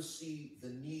don't foresee the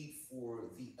need for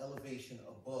the elevation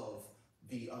above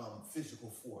the physical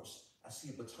force. I see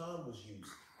a baton was used.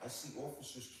 I see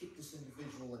officers kick this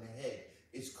individual in the head.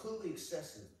 It's clearly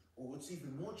excessive. But what's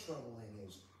even more troubling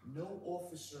is no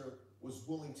officer was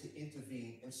willing to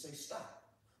intervene and say stop.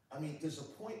 I mean, there's a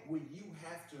point where you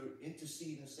have to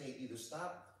intercede and say either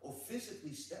stop or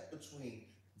physically step between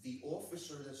the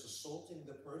officer that's assaulting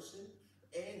the person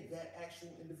and that actual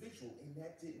individual, and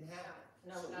that didn't happen.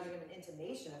 No, not even an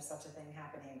intimation of such a thing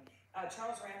happening.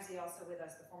 Charles Ramsey, also with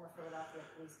us, the former Philadelphia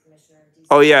Police Commissioner.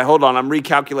 Oh, yeah, hold on. I'm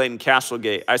recalculating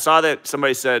Castlegate. I saw that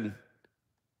somebody said,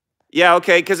 yeah,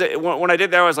 okay, because when I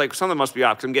did that, I was like, something must be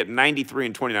off, because I'm getting 93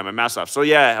 and 29, my math's off. So,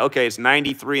 yeah, okay, it's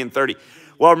 93 and 30.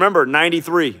 Well, remember,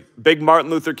 93, big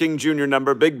Martin Luther King Jr.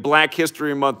 number, big Black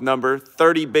History Month number,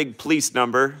 30, big police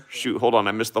number. Shoot, hold on,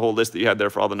 I missed the whole list that you had there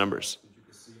for all the numbers.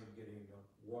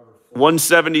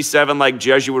 177 like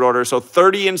Jesuit order, so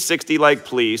 30 and 60 like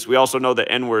police. We also know the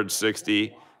N-word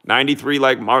 60. 93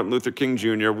 like Martin Luther King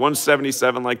Jr.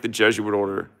 177 like the Jesuit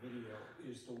order.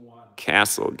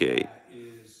 Castlegate.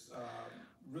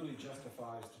 Really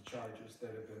justifies the charges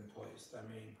that have been placed. I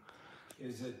mean,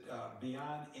 is it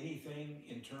beyond anything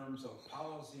in terms of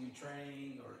policy,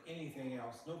 training, or anything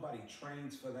else? Nobody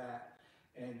trains for that.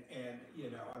 And you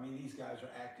know, I mean, these guys are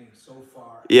acting so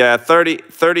far. Yeah,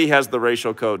 30 has the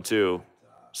racial code too.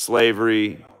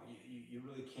 Slavery, You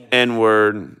really can't.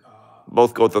 N-word,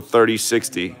 both go with the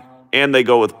 30-60. And they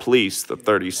go with police, the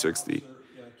 30-60.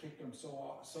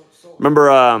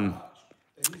 Remember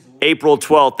April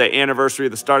 12th, the anniversary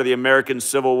of the start of the American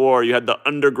Civil War, you had the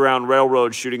Underground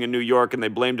Railroad shooting in New York, and they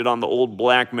blamed it on the old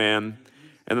black man.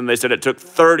 And then they said it took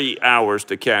 30 hours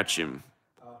to catch him.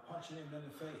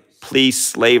 Police,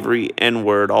 slavery,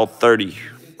 N-word, all 30.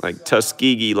 Like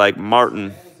Tuskegee, like Martin.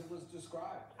 As it was described.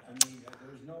 I mean,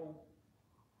 there's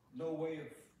no way of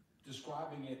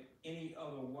describing it any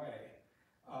other way.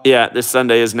 Yeah, this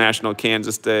Sunday is National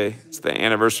Kansas Day. It's the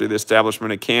anniversary of the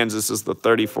establishment of Kansas as the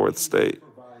 34th state.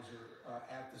 Supervisor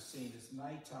at the scene. It's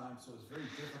nighttime, so it's very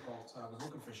difficult. I was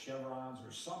looking for chevrons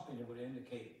or something that would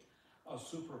indicate a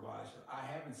supervisor. I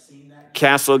haven't seen that.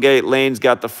 Castlegate Lane's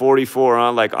got the 44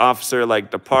 on, like officer,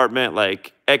 like department,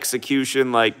 like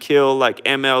execution, like kill, like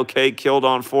MLK killed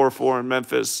on 4-4 in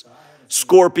Memphis.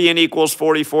 Scorpion equals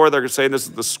 44. They're saying this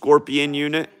is the Scorpion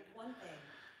unit. One thing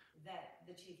that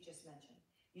the chief just mentioned,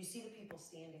 you see the people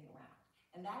standing around.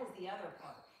 And that is the other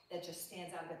part that just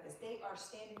stands out about this. They are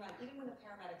standing around, even when the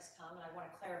paramedics come, and I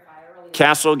want to clarify earlier.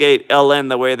 Castlegate LN,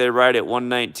 the way they write it,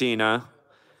 119, huh?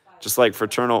 Just like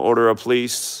Fraternal Order of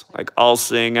Police, like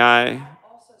all-seeing eye.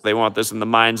 They want this in the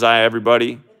mind's eye, everybody.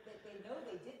 They know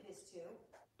they did this too.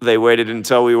 They waited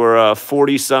until we were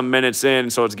 40-some minutes in,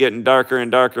 so it's getting darker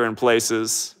and darker in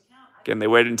places. Again, they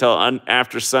waited until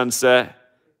after sunset.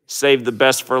 Saved the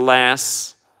best for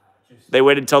last. They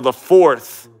waited until the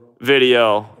 4th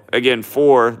video, again,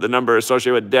 4, the number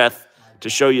associated with death,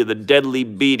 to show you the deadly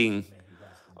beating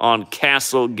on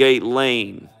Castlegate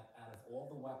Lane. Out of all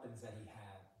the weapons that he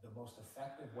had, the most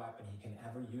effective weapon he can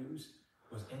ever use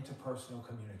was interpersonal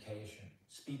communication,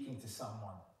 speaking to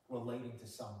someone, relating to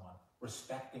someone,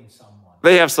 respecting someone.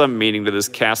 They have some meaning to this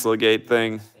Castlegate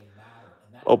thing.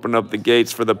 Open up the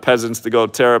gates for the peasants to go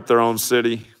tear up their own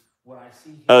city.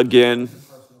 Again.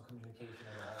 Personal communication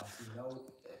at all. I see no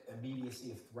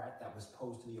immediacy of threat that was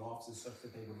posed to the officers such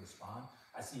that they would respond.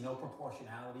 I see no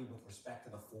proportionality with respect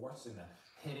to the force and the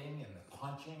hitting and the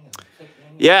punching and the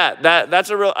kicking. Yeah, that's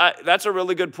a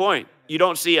really good point. You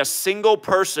don't see a single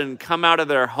person come out of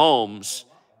their homes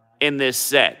in this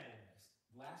set.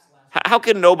 How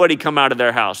can nobody come out of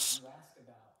their house?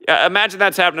 Imagine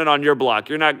that's happening on your block.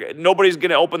 Nobody's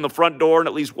going to open the front door and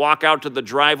at least walk out to the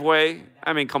driveway.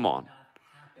 I mean, come on.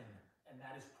 And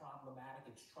that is problematic,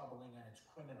 it's troubling, and it's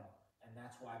criminal. And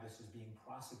that's why this is being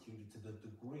prosecuted to the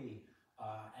degree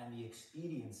and the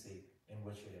expediency in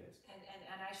which it is.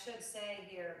 And I should say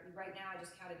here, right now I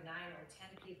just counted 9 or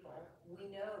 10 people. We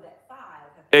know that 5 have...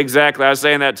 Exactly, I was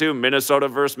saying that too. Minnesota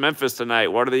versus Memphis tonight.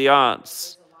 What are the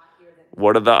odds?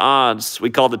 What are the odds? We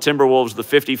call the Timberwolves the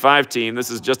 55 team. This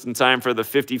is just in time for the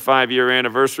 55-year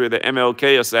anniversary of the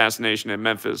MLK assassination in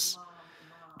Memphis.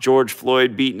 George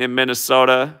Floyd beaten in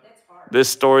Minnesota. This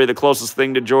story, the closest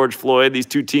thing to George Floyd. These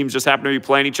two teams just happen to be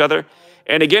playing each other.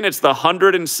 And again, it's the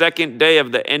 102nd day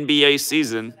of the NBA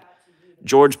season.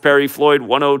 George Perry Floyd,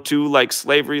 102, like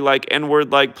slavery, like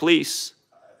N-word, like police.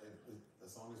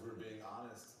 As long as we're being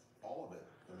honest, all of it.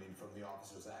 I mean, from the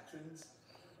officers' actions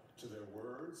to their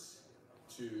words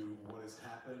to what has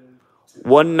happened.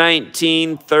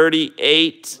 119,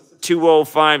 38,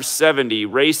 205, 70.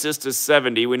 Racist is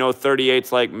 70. We know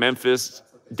 38's like Memphis,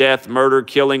 death, murder,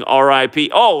 killing, RIP.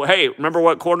 Oh, hey, remember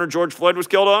what corner George Floyd was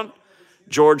killed on?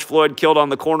 George Floyd killed on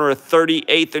the corner of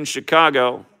 38th in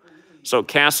Chicago. So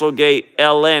Castlegate,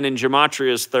 LN in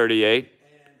Gematria is 38.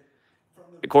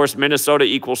 Of course, Minnesota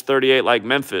equals 38 like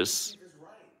Memphis.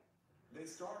 They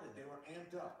started, they were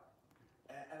amped up.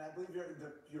 And I believe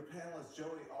your panelist, Joey,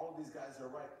 all of these guys are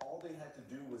right. All they had to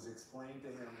do was explain to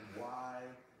him why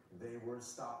they were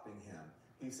stopping him.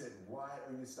 He said, why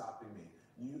are you stopping me?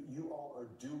 You all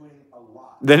are doing a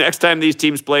lot. The next time these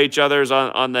teams play each other is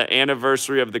on the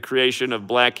anniversary of the creation of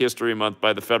Black History Month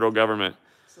by the federal government.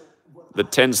 The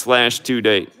 10/2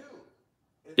 date.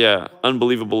 Yeah,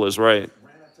 unbelievable is right.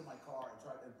 Ran up to my car and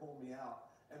tried and pulled me out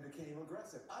and became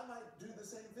aggressive. I might do the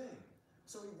same thing.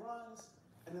 So he runs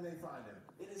and then they find him.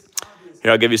 It is obvious. Here,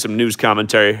 I'll give you some news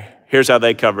commentary. Here's how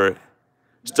they cover it.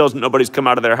 Still nobody's come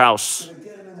out of their house. They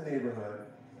get him in the neighborhood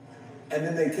and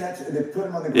then they put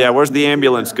him on the ground. Yeah, where's the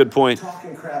ambulance? Good point.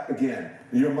 Talking crap again.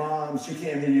 Your mom, she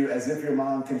can't hear you as if your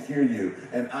mom can hear you.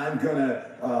 And I'm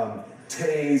gonna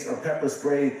tase or pepper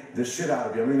spray the shit out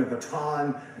of you. I'm going to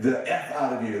baton the F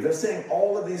out of you. They're saying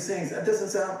all of these things. That doesn't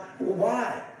sound,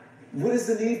 why? What is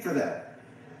the need for that?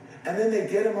 And then they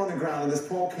get him on the ground, and this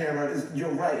poll camera you're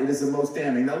right, it is the most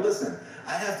damning. Now listen,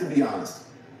 I have to be honest.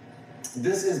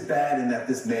 This is bad in that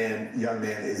this young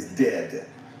man is dead.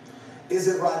 Is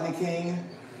it Rodney King?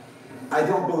 I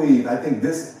don't believe. I think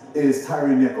this is Tyre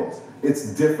Nichols. It's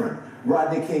different.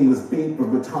 Rodney King was beat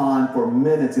with baton for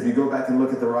minutes. If you go back and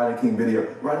look at the Rodney King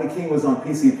video, Rodney King was on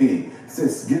PCP.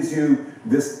 This gives you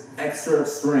this extra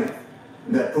strength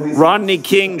that police... Rodney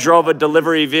King drove a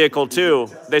delivery vehicle too.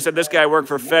 They said this guy worked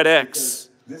for FedEx.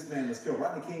 This man was killed.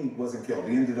 Rodney King wasn't killed.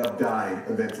 He ended up dying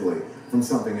eventually from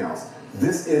something else.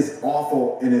 This is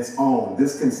awful in its own.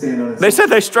 This can stand on its own. They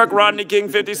said they struck Rodney King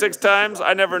 56 times?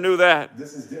 I never knew that.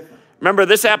 This is different. Remember,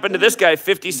 this happened to this guy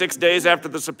 56 days after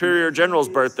the Superior General's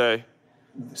birthday.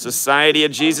 Society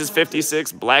of Jesus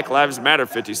 56, Black Lives Matter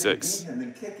 56. And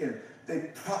then kick him. They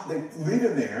leave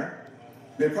him there.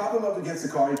 They prop him up against the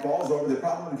car, he falls over. They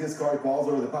prop him up against the car, he falls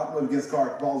over. They prop him up against the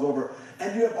car, he falls over.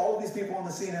 And you have all of these people on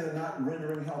the scene and they're not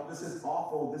rendering help. This is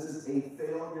awful. This is a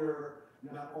failure,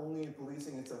 not only in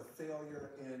policing, it's a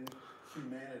failure in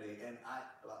humanity. And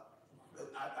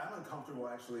I'm uncomfortable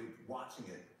actually watching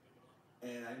it.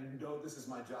 And I know this is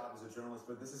my job as a journalist,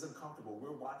 but this is uncomfortable.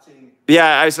 We're watching.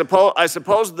 Yeah, I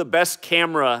suppose the best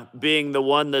camera, being the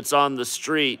one that's on the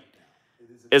street,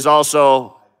 is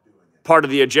also part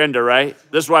of the agenda, right?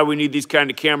 This is why we need these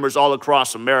kind of cameras all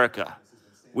across America.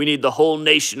 We need the whole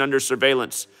nation under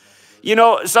surveillance. You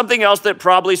know, something else that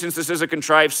probably, since this is a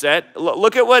contrived set,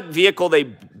 look at what vehicle they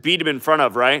beat him in front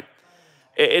of, right?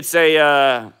 It's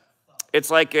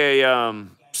like a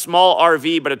small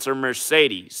RV, but it's a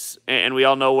Mercedes. And we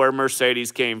all know where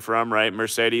Mercedes came from, right?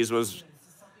 Mercedes was,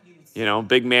 you know,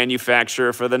 big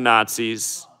manufacturer for the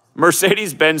Nazis.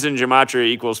 Mercedes-Benz in Gematria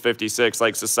equals 56,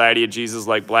 like Society of Jesus,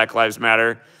 like Black Lives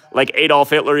Matter, like Adolf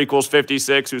Hitler equals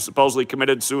 56, who supposedly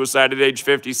committed suicide at age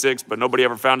 56, but nobody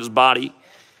ever found his body.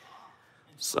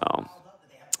 So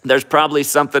there's probably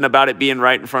something about it being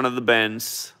right in front of the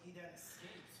Benz.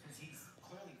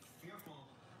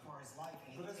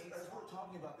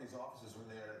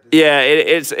 Yeah, it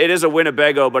is a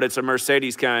Winnebago, but it's a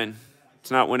Mercedes kind.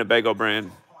 It's not Winnebago brand.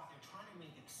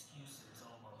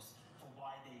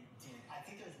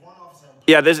 one officer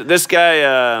Yeah, this guy.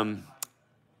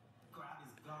 grabbed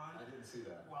his gun. I didn't see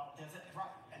that. Well, and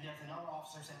there's another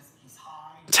officer says he's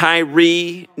high.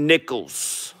 Tyre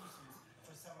Nichols.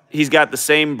 He's got the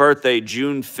same birthday,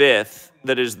 June 5th.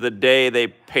 That is the day they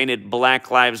painted Black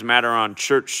Lives Matter on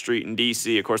Church Street in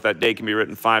D.C. Of course, that day can be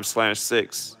written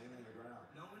 5/6.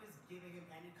 No one is giving him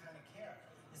any kind of care.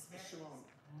 This man is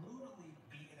brutally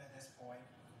beaten at this point.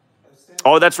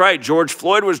 Oh, that's right. George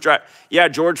Floyd was driving. Yeah,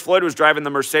 George Floyd was driving the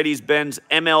Mercedes-Benz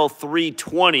ML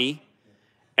 320,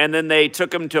 and then they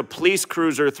took him to Police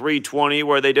Cruiser 320,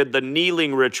 where they did the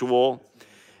kneeling ritual.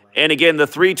 And again, the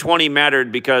 320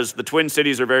 mattered because the Twin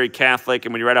Cities are very Catholic,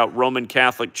 and when you write out Roman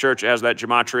Catholic Church, it has that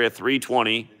Gematria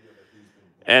 320.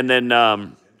 And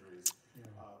then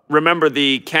remember,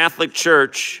 the Catholic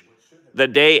Church, the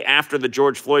day after the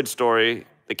George Floyd story,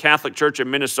 the Catholic Church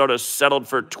in Minnesota settled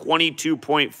for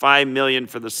 $22.5 million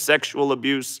for the sexual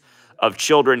abuse of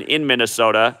children in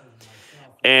Minnesota.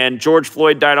 And George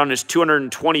Floyd died on his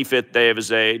 225th day of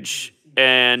his age.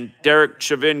 And Derek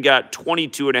Chauvin got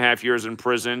 22 and a half years in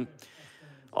prison,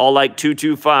 all like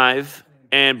 225.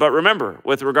 But remember,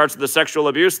 with regards to the sexual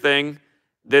abuse thing,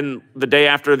 then the day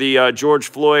after the George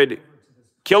Floyd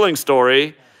killing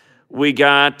story, we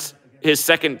got his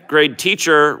second grade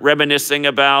teacher reminiscing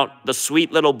about the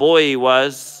sweet little boy he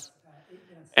was.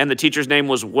 And the teacher's name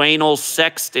was Waynell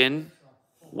Sexton.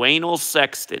 Waynell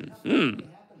Sexton.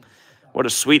 What a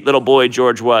sweet little boy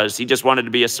George was. He just wanted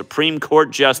to be a Supreme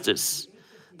Court justice.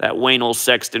 That Waynell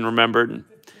Sexton remembered.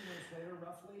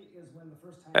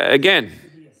 Again,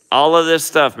 all of this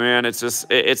stuff, man,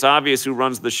 it's obvious who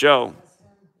runs the show.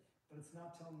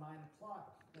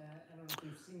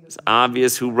 It's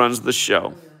obvious who runs the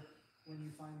show. When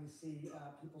you finally see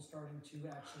people starting to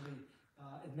actually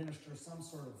administer some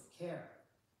sort of care.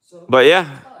 But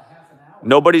yeah,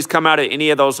 nobody's come out of any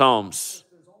of those homes.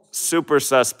 Super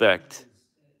suspect.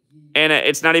 And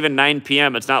it's not even 9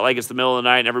 p.m. It's not like it's the middle of the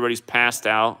night and everybody's passed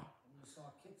out.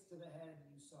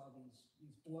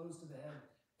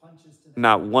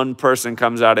 Not one person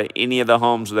comes out of any of the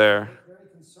homes there.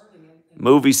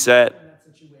 Movie set.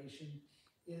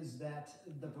 Is that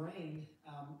the brain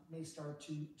may start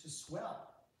to swell.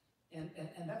 And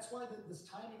that's why this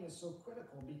timing is so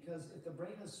critical, because if the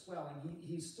brain is swelling,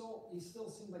 he still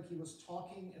seemed like he was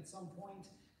talking at some point,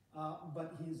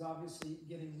 but he's obviously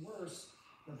getting worse.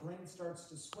 The brain starts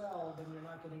to swell, then you're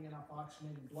not getting enough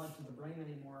oxygenated blood to the brain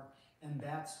anymore, and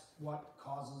that's what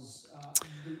causes...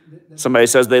 Somebody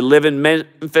says they live in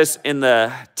Memphis and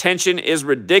the tension is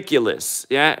ridiculous.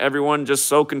 Yeah, everyone just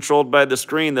so controlled by the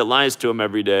screen that lies to them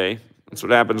every day. That's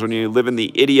what happens when you live in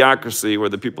the idiocracy where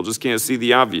the people just can't see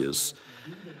the obvious.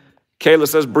 Kayla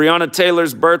says Breonna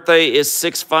Taylor's birthday is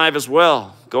 6/5 as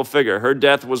well. Go figure. Her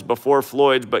death was before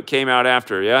Floyd's but came out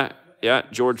after, yeah? Yeah,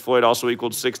 George Floyd also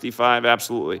equaled 65.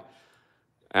 Absolutely.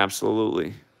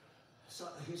 Absolutely. So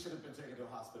he should have been taken to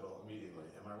a hospital immediately.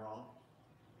 Am I wrong?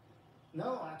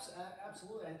 No,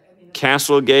 absolutely. I mean,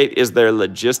 Castlegate is their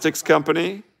logistics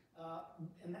company.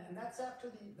 And that's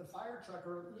after the fire truck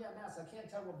or EMS, I can't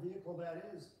tell what vehicle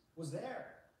that is, was there.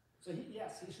 So he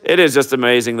should... It is just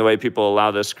amazing the way people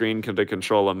allow this screen to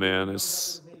control them, man.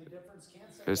 It's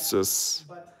just,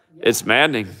 it's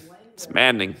maddening. It's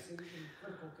maddening.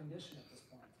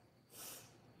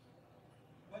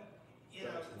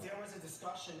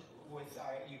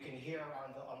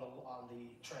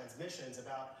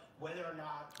 About whether or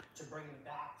not to bring him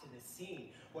back to the scene.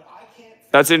 What I can't...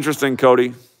 That's interesting,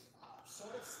 Cody.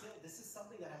 Sort of still, this is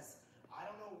something that has, I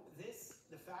don't know,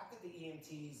 the fact that the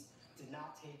EMTs did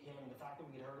not take him, and the fact that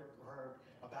we had heard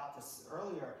about this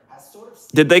earlier, has sort of...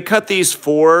 Did they cut these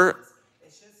 4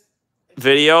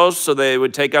 videos so they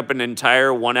would take up an entire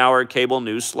 1-hour cable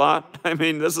news slot? I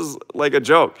mean, this is like a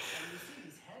joke.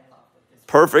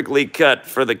 Perfectly cut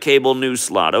for the cable news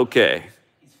slot. Okay.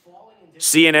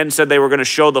 CNN said they were going to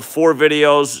show the 4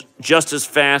 videos just as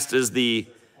fast as the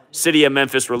city of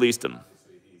Memphis released them.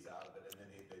 He's out of it, and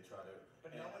then they try to...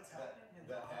 But no one's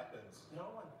that happens,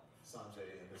 Sanjay,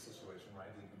 in this situation, right?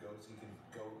 He can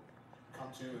come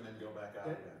to and then go back out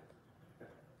again.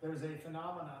 There's a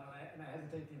phenomenon, and I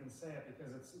hesitate to even say it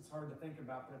because it's hard to think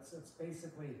about, but it's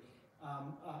basically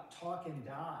talk and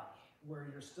die, where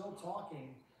you're still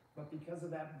talking, but because of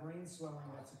that brain swelling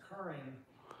that's occurring,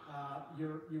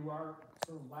 you are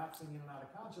sort of lapsing in and out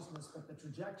of consciousness, but the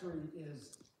trajectory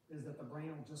is that the brain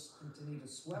will just continue to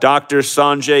swell. Dr.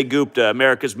 Sanjay Gupta,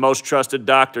 America's most trusted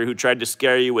doctor who tried to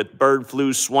scare you with bird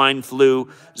flu, swine flu,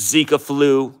 Zika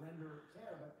flu,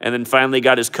 and then finally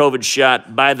got his COVID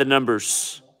shot by the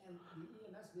numbers.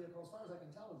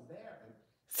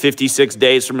 56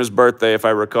 days from his birthday, if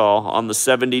I recall, on the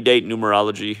 70 date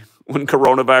numerology. when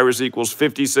coronavirus equals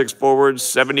 56 forward,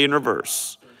 70 in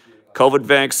reverse. COVID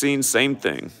vaccine, same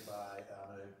thing.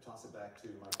 I'm going to toss it back to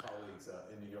my colleagues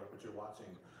in New York, but you're watching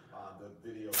the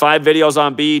video. 5 videos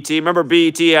on BET. Remember,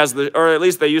 BET has or at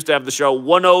least they used to have the show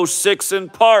 106 in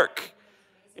Park.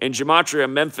 In Gematria,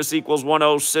 Memphis equals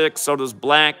 106. So does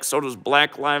Black. So does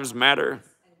Black Lives Matter. And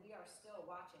we are still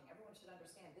watching. Everyone should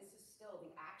understand this is still the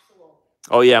actual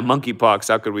Oh, yeah, monkeypox.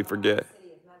 How could we forget?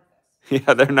 city of Memphis.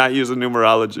 Yeah, they're not using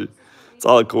numerology. It's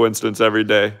all a coincidence every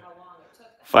day. How long it took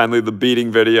them. Finally, the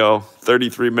beating video,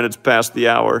 33 minutes past the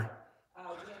hour. We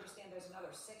understand there's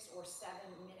another 6 or 7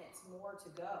 minutes more to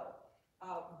go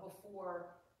before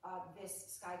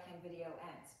this Skycam video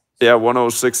ends. Yeah,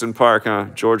 106 in Park, huh?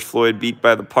 George Floyd beat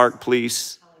by the Park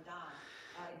police. Telling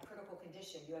Don, in critical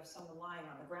condition, you have someone lying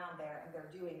on the ground there, and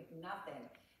they're doing nothing.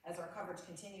 As our coverage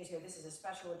continues here, this is a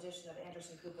special edition of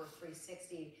Anderson Cooper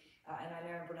 360, and I'm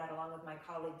Erin Burnett, along with my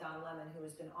colleague Don Lemon, who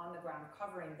has been on the ground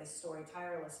covering this story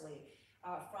tirelessly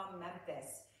from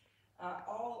Memphis.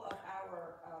 All of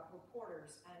our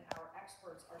reporters and our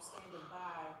experts are standing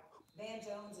by. Van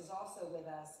Jones is also with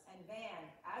us. And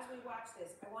Van, as we watch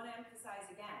this, I want to emphasize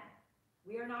again,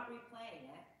 we are not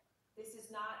replaying it. This is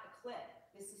not a clip.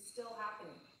 This is still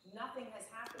happening. Nothing has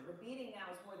happened. The beating now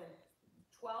is more than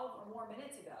 12 or more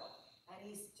minutes ago, and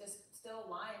he's just still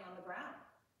lying on the ground.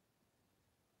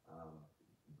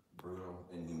 Brutal,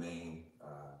 inhumane,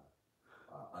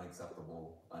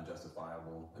 unacceptable,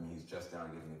 unjustifiable. I mean, he's just now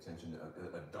giving attention to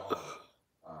a dog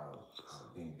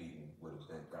being beaten would have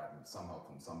been gotten some help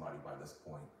from somebody by this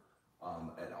point.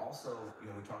 And also, we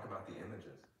talk about the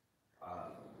images.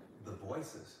 The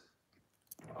voices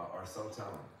are so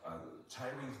telling.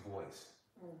 Tyre's voice,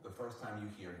 the first time you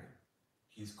hear him,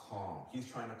 he's calm. He's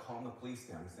trying to calm the police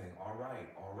down. He's saying, all right,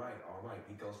 all right, all right.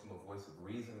 He goes from a voice of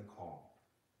reason and calm.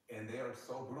 And they are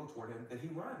so brutal toward him that he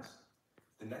runs.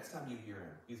 The next time you hear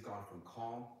him, he's gone from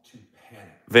calm to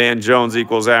panic. Van Jones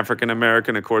equals African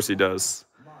American. Of course he does.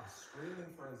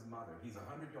 Screaming for his mother. He's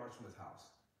 100 yards from his house,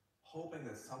 hoping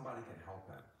that somebody can help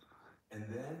him. And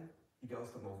then he goes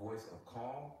from a voice of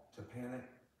calm to panic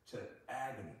to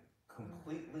agony,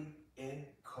 completely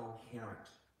incoherent,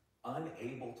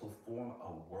 unable to form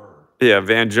a word. Yeah,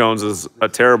 Van Jones is a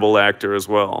terrible actor as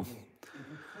well.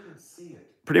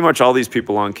 Pretty much all these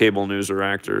people on cable news are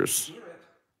actors.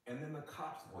 And then the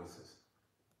cops' voices,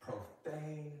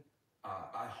 profane,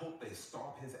 I hope they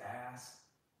stomp his ass,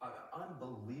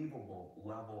 unbelievable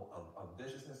level of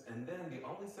viciousness. And then the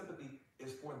only sympathy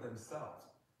is for themselves,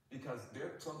 because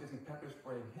they're so busy pepper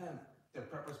spraying him, they're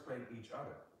pepper spraying each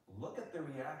other. Look at the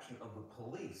reaction of the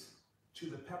police to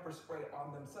the pepper spray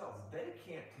on themselves. They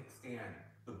can't stand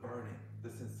the burning,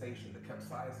 the sensation, the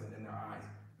capsaicin in their eyes.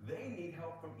 They need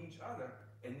help from each other,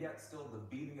 and yet still the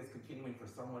beating is continuing for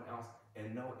someone else,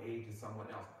 and no aid to someone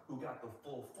else who got the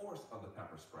full force of the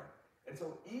pepper spray. And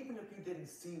so even if you didn't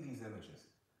see these images,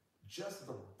 just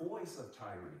the voice of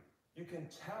Tyre, you can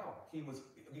tell he was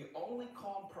the only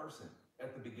calm person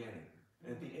at the beginning.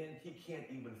 And at the end, he can't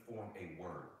even form a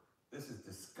word. This is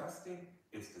disgusting.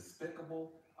 It's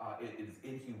despicable. It is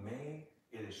inhumane.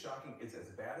 It is shocking. It's as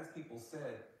bad as people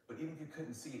said, but even if you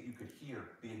couldn't see it, you could hear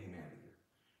the inhumanity.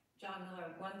 John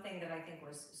Miller, one thing that I think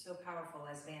was so powerful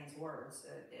as Van's words,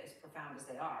 as profound as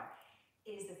they are,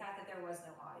 is the fact that there was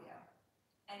no audio.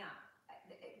 And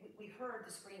we heard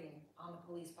the screaming on the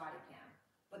police body cam,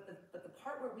 but the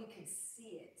part where we could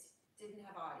see it didn't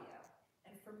have audio.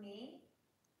 And for me,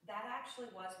 that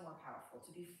actually was more powerful,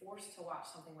 to be forced to watch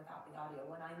something without the audio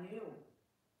when I knew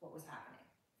what was happening.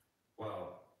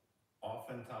 Well,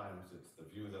 oftentimes it's the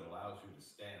view that allows you to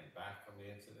stand back from the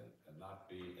incident and not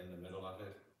be in the middle of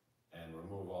it, and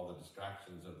remove all the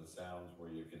distractions of the sounds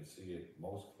where you can see it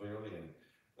most clearly. And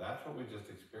that's what we just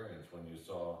experienced when you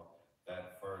saw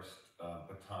that first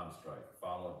baton strike,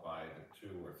 followed by the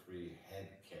 2 or 3 head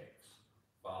kicks,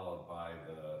 followed by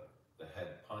the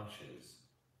head punches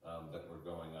that were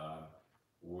going on,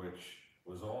 which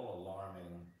was all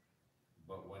alarming.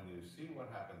 But when you see what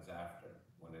happens after,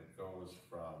 when it goes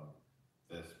from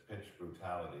this pitch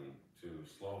brutality to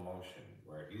slow motion,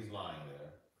 where he's lying there,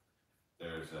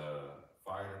 there's a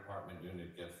fire department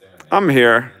unit gets there. I'm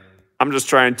here. I'm just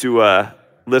trying to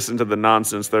listen to the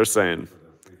nonsense they're saying. For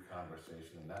the brief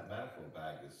conversation, and that medical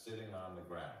bag is sitting on the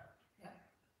ground. Yeah.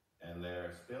 And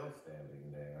they're still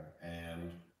standing there,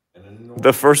 and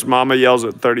the first mama yells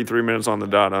at 33 minutes on the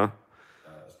dot, huh?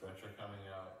 A stretcher coming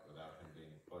out without him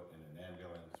being put in an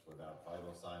ambulance, without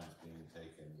vital signs being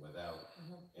taken, without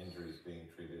injuries being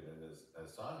treated. And as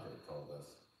Sanjay told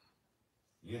us,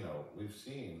 we've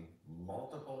seen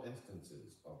multiple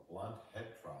instances of blunt head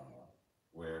trauma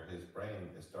where his brain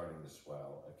is starting to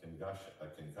swell, a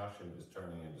concussion is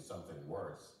turning into something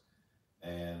worse,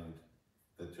 and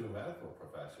the two medical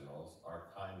professionals are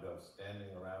kind of standing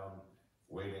around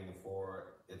waiting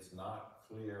for it's not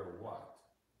clear what.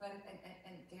 But,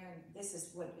 and Darren, this is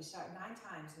what we shot 9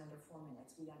 times in under 4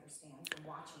 minutes, we understand from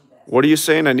watching this. What are you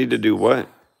saying? I need to do what?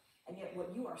 And yet what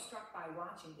you are struck by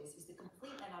watching this is the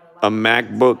complete and utter A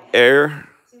MacBook Air?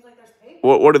 Seems like there's paper.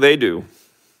 What do they do?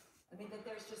 I mean, that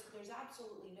there's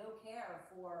absolutely no care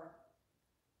for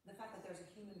the fact that there's a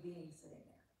human being sitting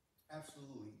there.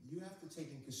 Absolutely. You have to take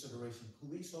in consideration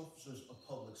police officers are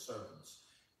public servants.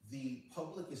 The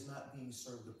public is not being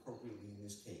served appropriately in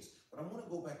this case. But I want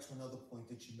to go back to another point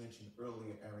that you mentioned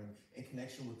earlier, Aaron, in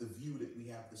connection with the view that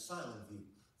we have, the silent view.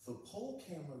 The pole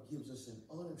camera gives us an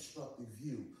unobstructed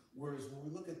view, whereas when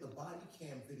we look at the body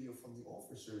cam video from the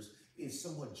officers, it's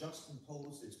somewhat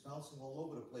juxtaposed, it's bouncing all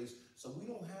over the place, so we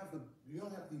don't have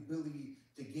the ability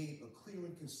to gain a clear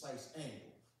and concise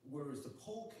angle. Whereas the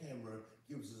pole camera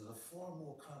gives us a far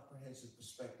more comprehensive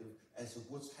perspective as to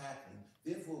what's happening.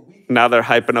 Therefore, Now they're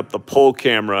hyping up the pole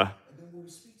camera.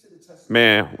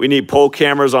 Man, we need pole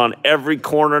cameras on every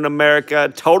corner in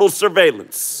America. Total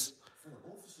surveillance. For an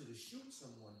officer to shoot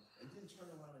someone and then turn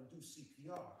around and do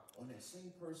CPR on that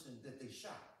same person that they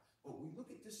shot. But we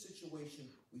look at this situation,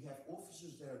 we have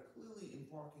officers that are clearly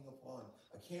embarking upon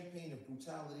a campaign of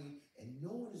brutality, and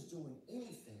no one is doing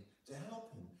anything to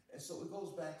help him. And so it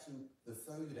goes back to the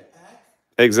failure to act.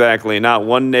 Exactly. Not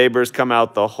one neighbor's come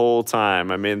out the whole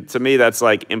time. I mean, to me, that's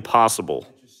like impossible.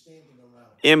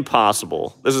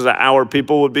 Impossible. This is an hour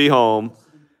people would be home.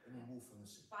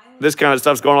 This kind of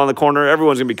stuff's going on in the corner.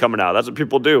 Everyone's going to be coming out. That's what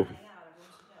people do. It's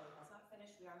not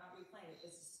finished. We are not replaying it.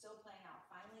 This is still playing out.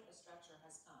 Finally, a stretcher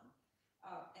has come.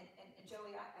 And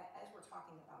Joey, as we're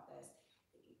talking about this,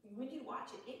 when you watch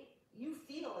it, you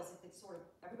feel as if it's sort of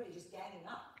everybody just ganging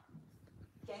up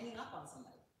on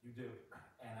somebody. You do.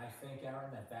 And I think, Aaron,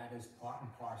 that is part and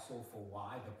parcel for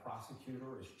why the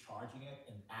prosecutor is charging it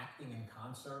and acting in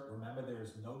concert. Remember, there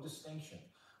is no distinction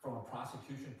from a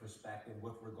prosecution perspective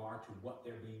with regard to what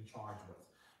they're being charged with.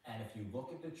 And if you look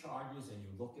at the charges and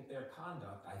you look at their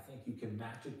conduct, I think you can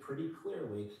match it pretty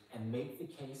clearly and make the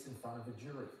case in front of a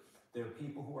jury. There are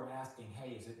people who are asking,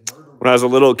 hey, is it murder? When I was a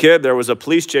little kid, there was a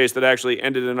police chase that actually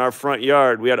ended in our front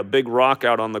yard. We had a big rock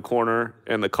out on the corner,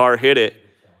 and the car hit it.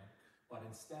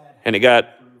 And it got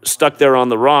stuck there on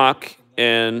the rock.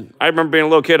 And I remember being a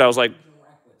little kid. I was like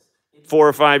 4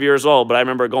 or 5 years old. But I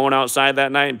remember going outside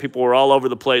that night, and people were all over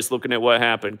the place looking at what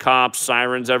happened. Cops,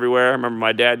 sirens everywhere. I remember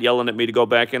my dad yelling at me to go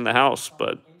back in the house.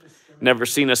 But never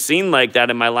seen a scene like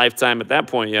that in my lifetime at that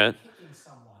point yet.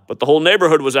 But the whole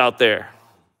neighborhood was out there.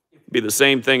 It'd be the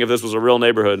same thing if this was a real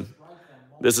neighborhood.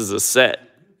 This is a set.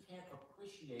 You can't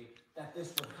appreciate that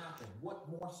this would happen. What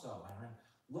more so, Aaron?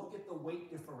 Look at the weight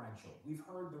differential. We've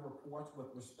heard the reports with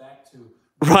respect to...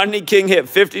 Rodney King hit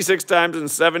 56 times in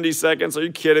 70 seconds. Are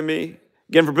you kidding me?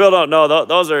 Again, for people who don't know,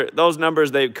 those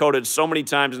numbers they've coded so many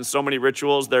times in so many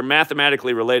rituals. They're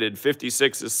mathematically related.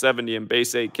 56 is 70 in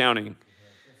base 8 counting.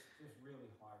 Just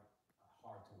really hard to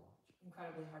watch.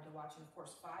 Incredibly hard to watch. And of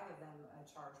course, 5 of them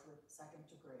charged with second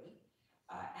degree.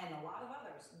 And a lot of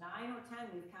others, 9 or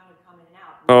 10 we've counted coming in and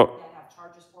out. Oh. That have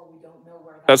charges for, we don't know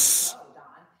where That's will go,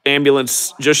 Don.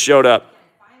 ambulance just showed up.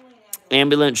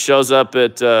 Ambulance shows up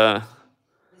at 2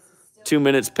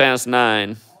 minutes past 9.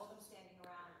 All of them standing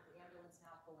around, the ambulance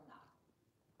now pulling up.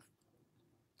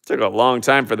 Took a long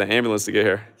time for the ambulance to get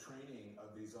here. Training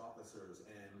of these officers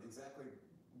and exactly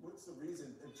what's the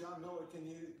reason? John Miller, can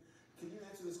you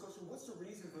answer this question? What's the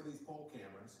reason for these poll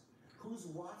cameras? Who's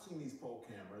watching these poll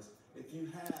cameras? If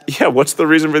you have Yeah, what's the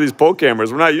reason for these poll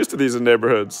cameras? We're not used to these in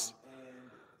neighborhoods.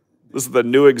 This is the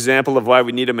new example of why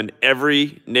we need them in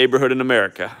every neighborhood in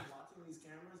America. watching these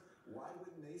cameras, why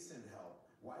wouldn't they send help?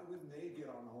 Why wouldn't they get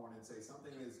on the horn and say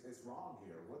something is wrong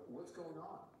here? What's going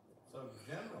on? So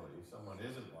generally, someone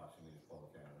isn't watching these poll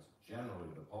cameras.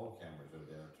 Generally, the poll cameras are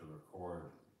there to record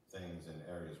things in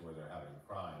areas where they're having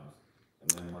crimes. And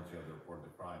then once you have to report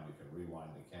the crime, you can rewind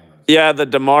the camera. Yeah, the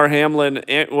Damar Hamlin.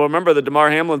 Well, remember the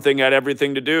Damar Hamlin thing had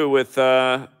everything to do with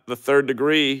the 3rd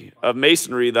degree of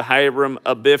Masonry, the Hiram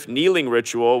Abiff kneeling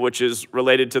ritual, which is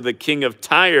related to the king of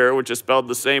Tyre, which is spelled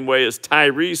the same way as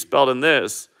Tyree spelled in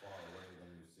this.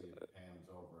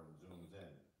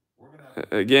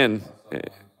 Again,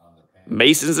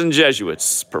 Masons and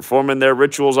Jesuits performing their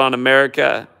rituals on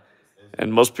America,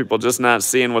 and most people just not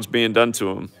seeing what's being done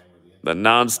to them. The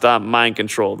nonstop mind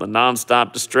control, the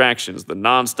nonstop distractions, the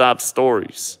nonstop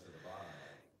stories.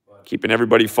 Keeping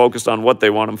everybody focused on what they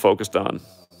want them focused on.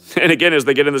 And again, as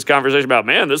they get in this conversation about,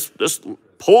 man, this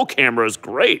poll camera is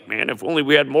great, man. If only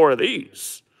we had more of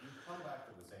these. Come back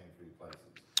to the same 3 places.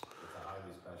 It's a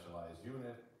highly specialized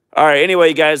unit. All right,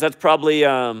 anyway, guys, that's probably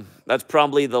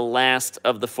the last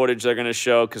of the footage they're going to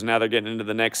show because now they're getting into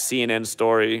the next CNN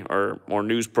story or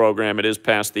news program. It is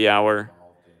past the hour.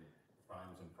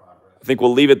 I think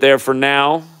we'll leave it there for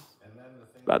now.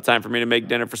 About time for me to make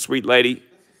dinner for Sweet Lady.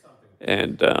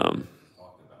 And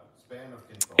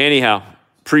anyhow,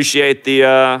 appreciate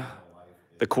the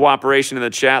cooperation in the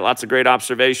chat. Lots of great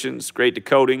observations, great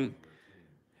decoding.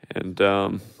 And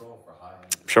I'm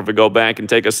sure if we go back and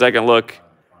take a second look,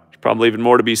 there's probably even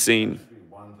more to be seen.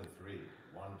 1 to 3,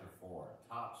 1 to 4,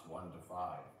 tops 1 to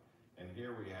 5. And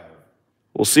here we have.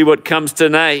 We'll see what comes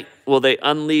tonight. Will they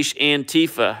unleash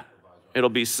Antifa? It'll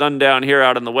be sundown here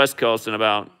out on the West Coast in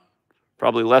about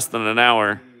probably less than an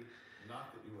hour.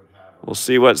 We'll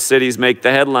see what cities make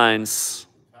the headlines.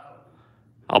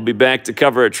 I'll be back to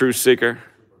cover it, Truth Seeker.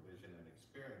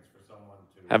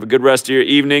 Have a good rest of your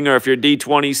evening, or if you're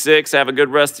D26, have a good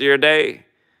rest of your day.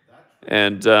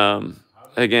 And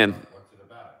again,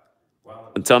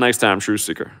 until next time, Truth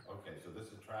Seeker.